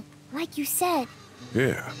team, like you said.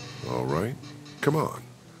 Yeah, all right. Come on.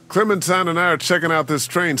 Clementine and I are checking out this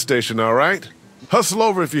train station, all right? Hustle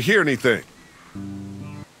over if you hear anything.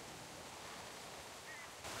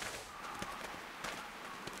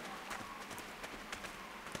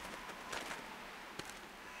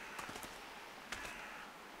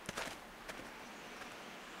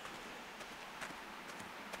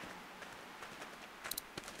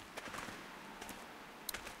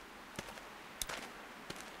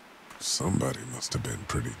 Somebody must have been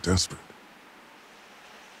pretty desperate.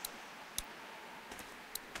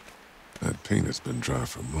 That paint has been dry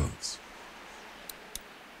for months.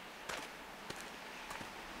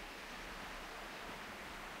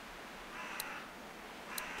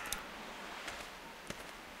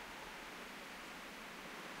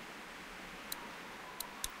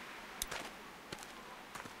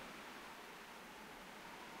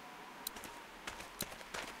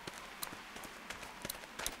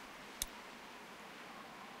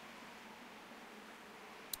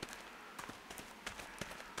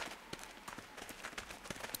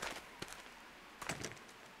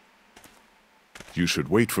 You should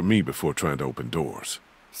wait for me before trying to open doors.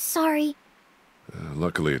 Sorry.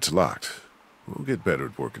 Luckily, it's locked. We'll get better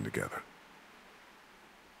at working together.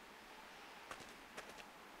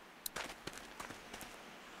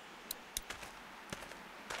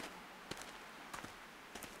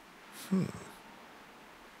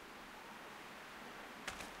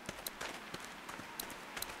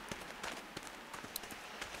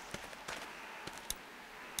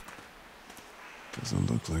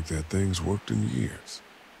 Doesn't look like that thing's worked in years.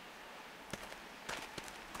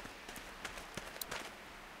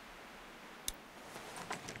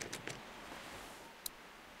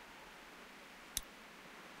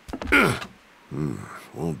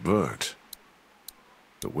 Won't budge.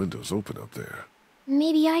 The window's open up there.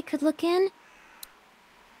 Maybe I could look in?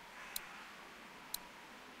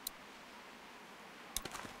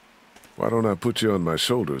 Why don't I put you on my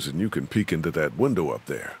shoulders and you can peek into that window up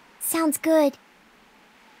there? Sounds good.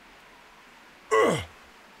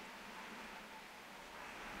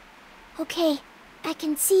 Okay, I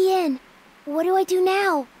can see in. What do I do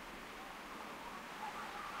now?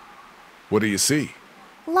 What do you see?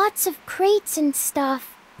 Lots of crates and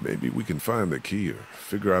stuff. Maybe we can find the key or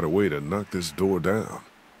figure out a way to knock this door down.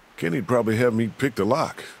 Kenny'd probably have me pick the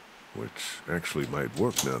lock, which actually might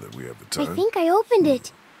work now that we have the time. I think I opened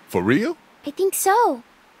it. For real? I think so.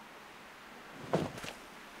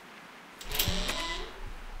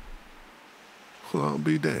 Well, I'll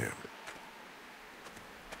be damned.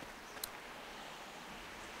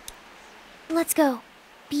 Let's go.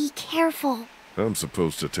 Be careful. I'm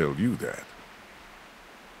supposed to tell you that.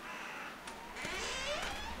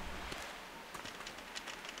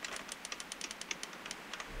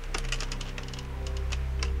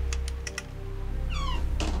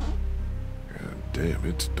 Damn,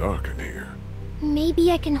 it's dark in here.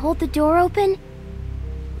 Maybe I can hold the door open?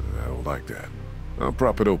 I don't like that. I'll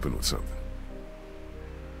prop it open with something.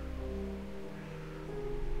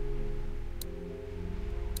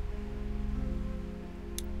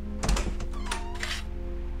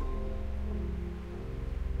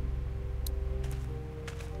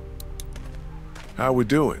 How we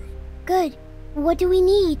doing? Good. What do we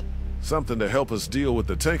need? Something to help us deal with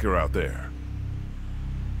the taker out there.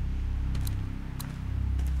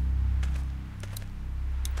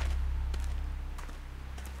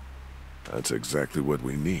 That's exactly what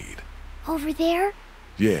we need. Over there?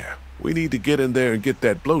 Yeah, we need to get in there and get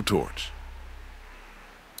that blowtorch.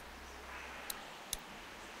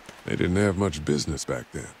 They didn't have much business back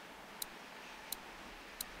then.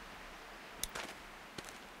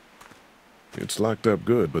 It's locked up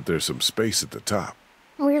good, but there's some space at the top.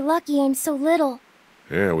 We're lucky I'm so little.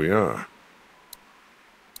 Yeah, we are.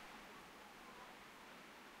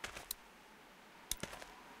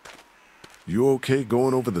 You okay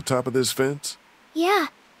going over the top of this fence? Yeah,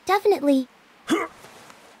 definitely.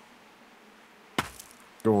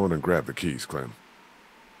 Go on and grab the keys, Clem.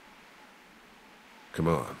 Come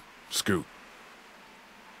on, scoot.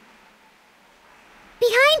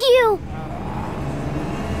 Behind you!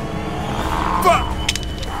 Fuck!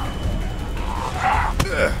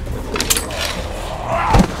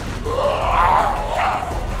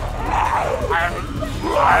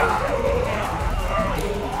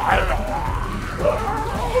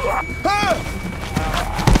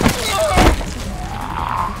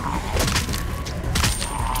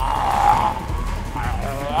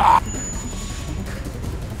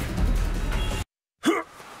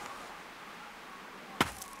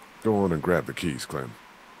 Go on and grab the keys, Clem.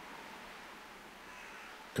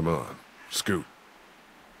 Come on, scoot.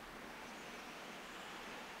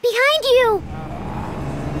 Behind you!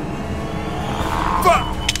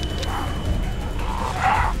 Fuck!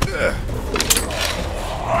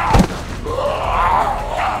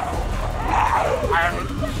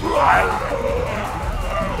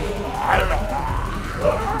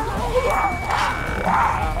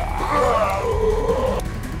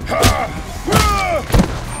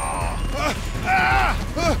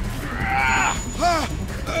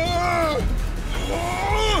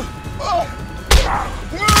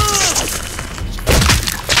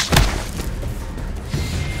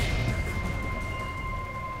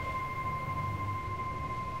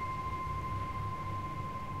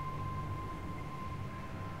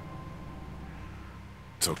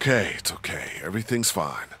 It's okay, it's okay. Everything's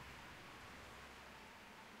fine.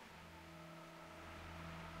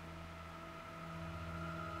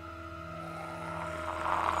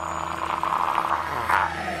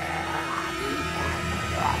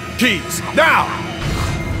 Keys, now!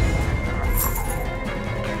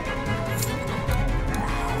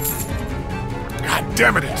 God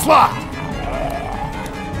damn it, it's locked!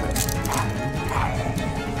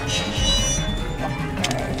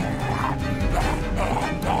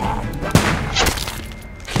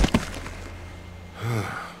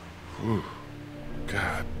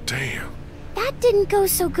 go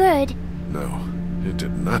so good. No, it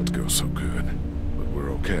did not go so good. But we're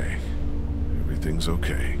okay. Everything's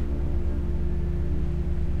okay.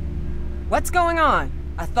 What's going on?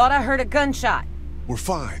 I thought I heard a gunshot. We're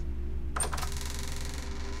fine.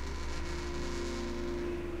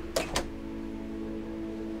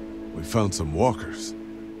 We found some walkers.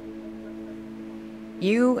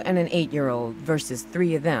 You and an 8-year-old versus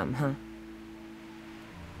 3 of them, huh?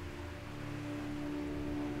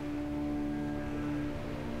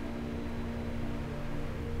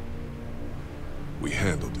 We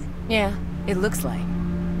handled it. Yeah, it looks like.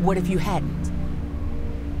 What if you hadn't?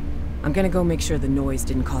 I'm gonna go make sure the noise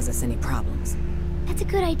didn't cause us any problems. That's a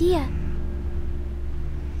good idea.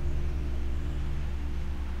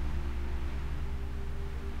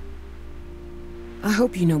 I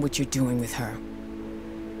hope you know what you're doing with her.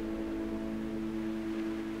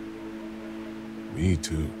 Me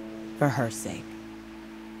too. For her sake.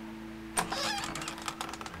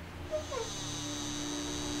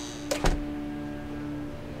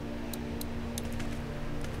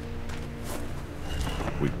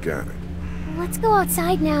 We got it. Let's go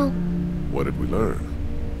outside now. What did we learn?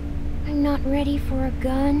 I'm not ready for a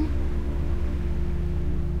gun.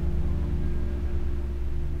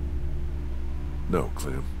 No,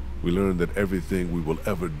 Clem. We learned that everything we will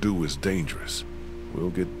ever do is dangerous. We'll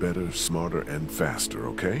get better, smarter, and faster,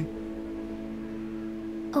 okay?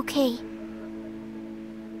 Okay.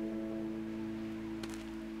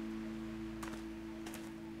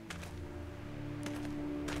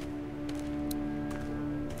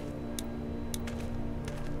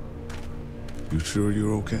 You sure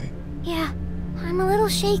you're okay? Yeah, I'm a little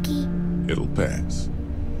shaky. It'll pass.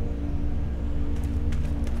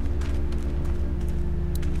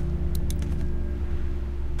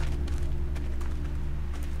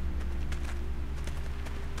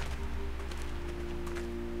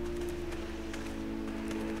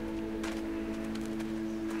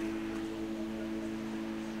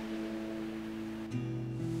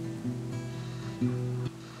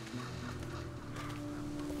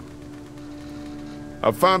 I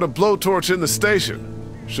found a blowtorch in the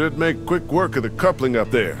station. Should make quick work of the coupling up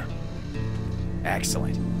there.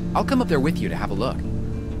 Excellent. I'll come up there with you to have a look.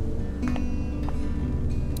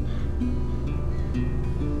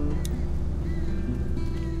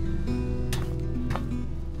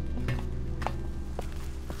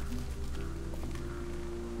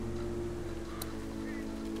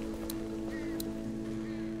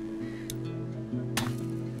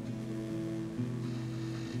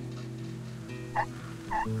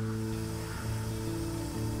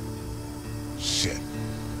 Shit.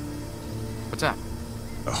 What's up?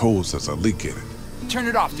 The hose has a leak in it. Turn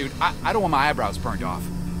it off, dude. I don't want my eyebrows burned off.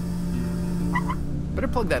 Better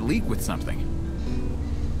plug that leak with something.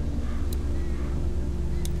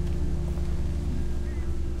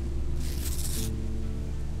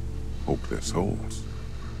 Hope this holds.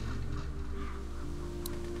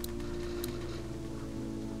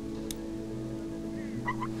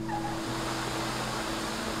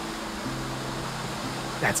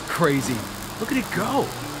 That's crazy. Look at it go.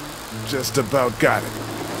 Just about got it.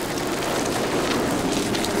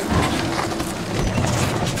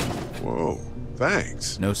 Whoa,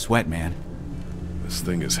 thanks. No sweat, man. This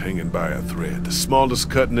thing is hanging by a thread. The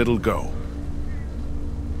smallest cut and it'll go.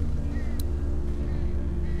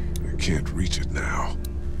 I can't reach it now.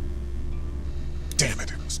 Damn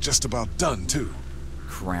it, it was just about done, too.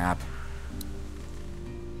 Crap.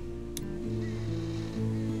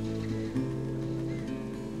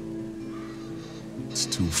 It's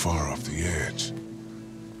too far off the edge.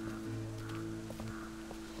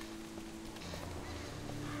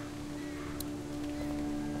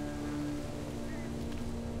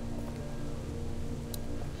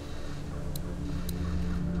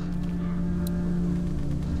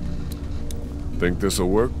 Think this'll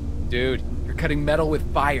work? Dude, you're cutting metal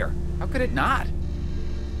with fire. How could it not?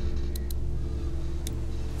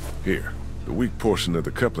 Here, the weak portion of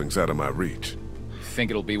the coupling's out of my reach. Think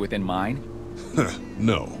it'll be within mine?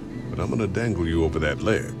 No, but I'm gonna dangle you over that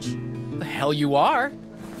ledge. The hell you are?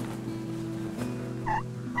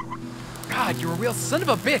 God, you're a real son of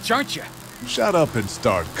a bitch, aren't you? Shut up and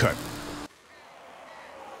start cutting.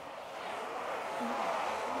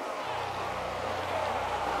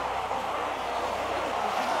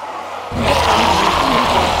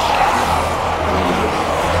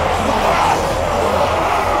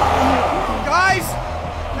 Guys!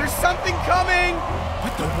 There's something coming!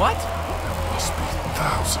 What the what? There must be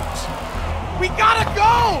thousands. We gotta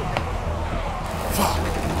go! Fuck.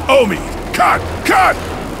 Omi! Cut! Cut!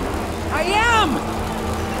 I am!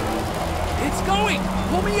 It's going!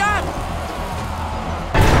 Pull me up!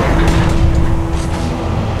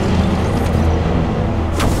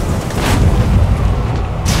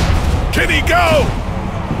 Go!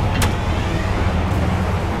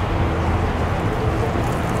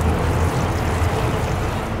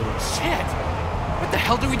 Shit! What the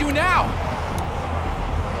hell do we do now?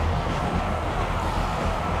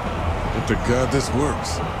 But to God this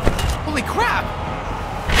works. Holy crap!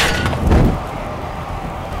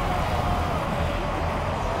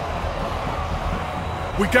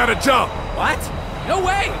 We gotta jump! What? No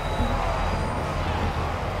way!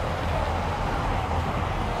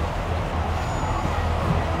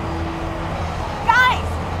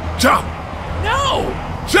 Guys! Jump! No!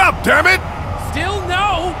 Jump, damn it! Still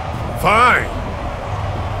no! Fine.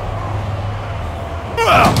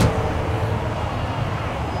 Ah!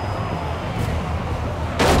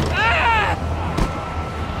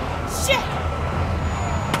 Shit!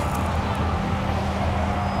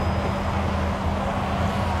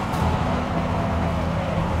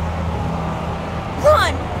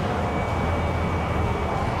 Run!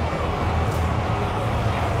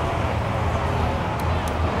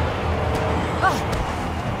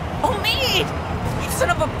 Omid! You son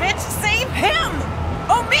of a bitch, save him!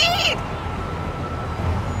 Omid!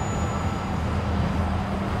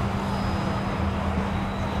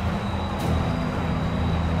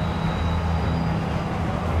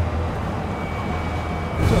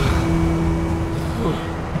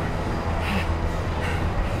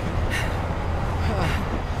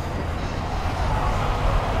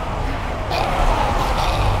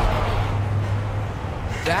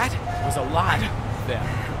 That was a lot of them.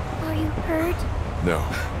 Are you hurt? No,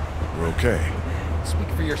 we're okay. Speak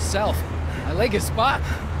for yourself. My leg is spot.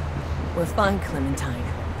 We're fine, Clementine.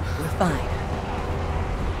 We're fine.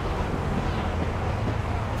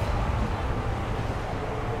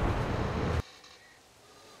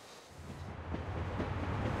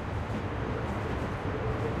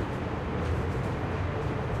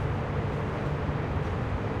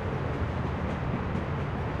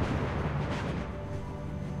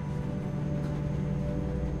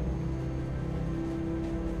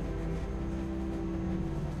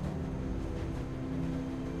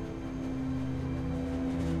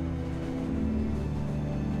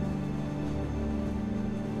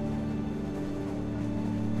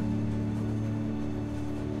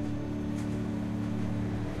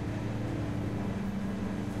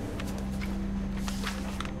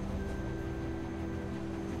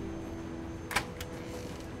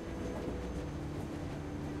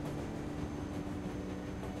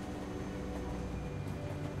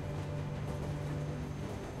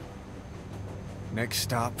 Next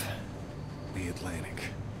stop, the Atlantic.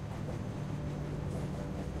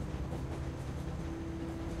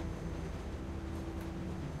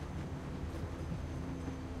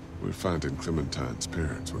 We're finding Clementine's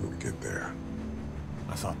parents when we get there.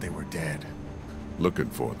 I thought they were dead. Looking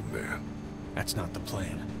for them, then. That's not the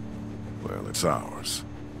plan. Well, it's ours.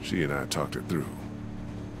 She and I talked it through.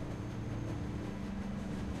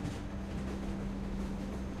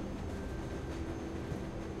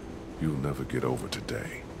 You'll never get over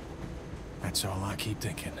today. That's all I keep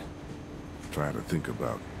thinking. Try to think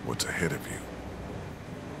about what's ahead of you.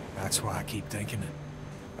 That's why I keep thinking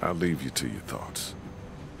it. I'll leave you to your thoughts.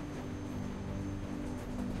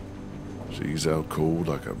 She's out cold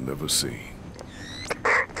like I've never seen.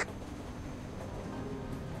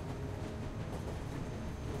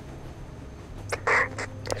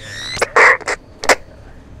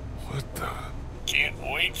 What the? Can't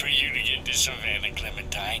wait for you to get to Savannah,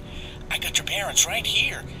 Clementine. I got your parents right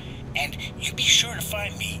here. And you be sure to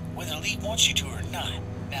find me, whether Lee wants you to or not.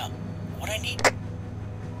 Now, what I need...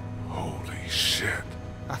 Holy shit.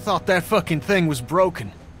 I thought that fucking thing was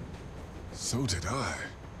broken. So did I.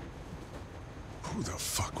 Who the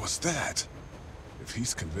fuck was that? If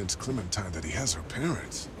he's convinced Clementine that he has her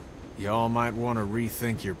parents... Y'all might want to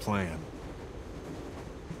rethink your plan.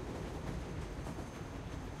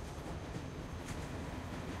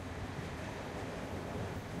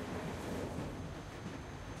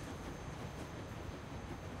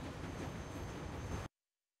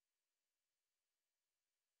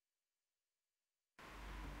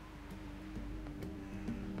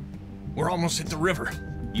 We're almost at the river.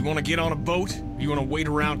 You want to get on a boat, or you want to wait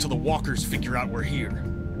around till the walkers figure out we're here?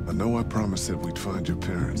 I know I promised that we'd find your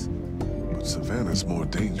parents, but Savannah's more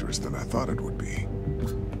dangerous than I thought it would be.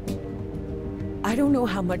 I don't know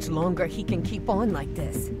how much longer he can keep on like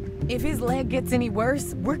this. If his leg gets any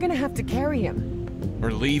worse, we're gonna have to carry him.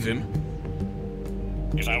 Or leave him.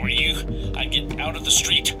 If I were you, I'd get out of the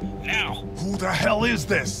street, now. Who the hell is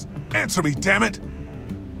this? Answer me, damn it!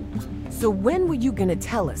 So when were you gonna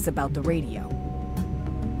tell us about the radio?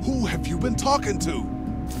 Who have you been talking to?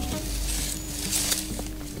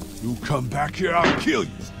 You come back here, I'll kill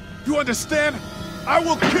you. You understand? I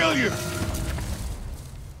will kill you!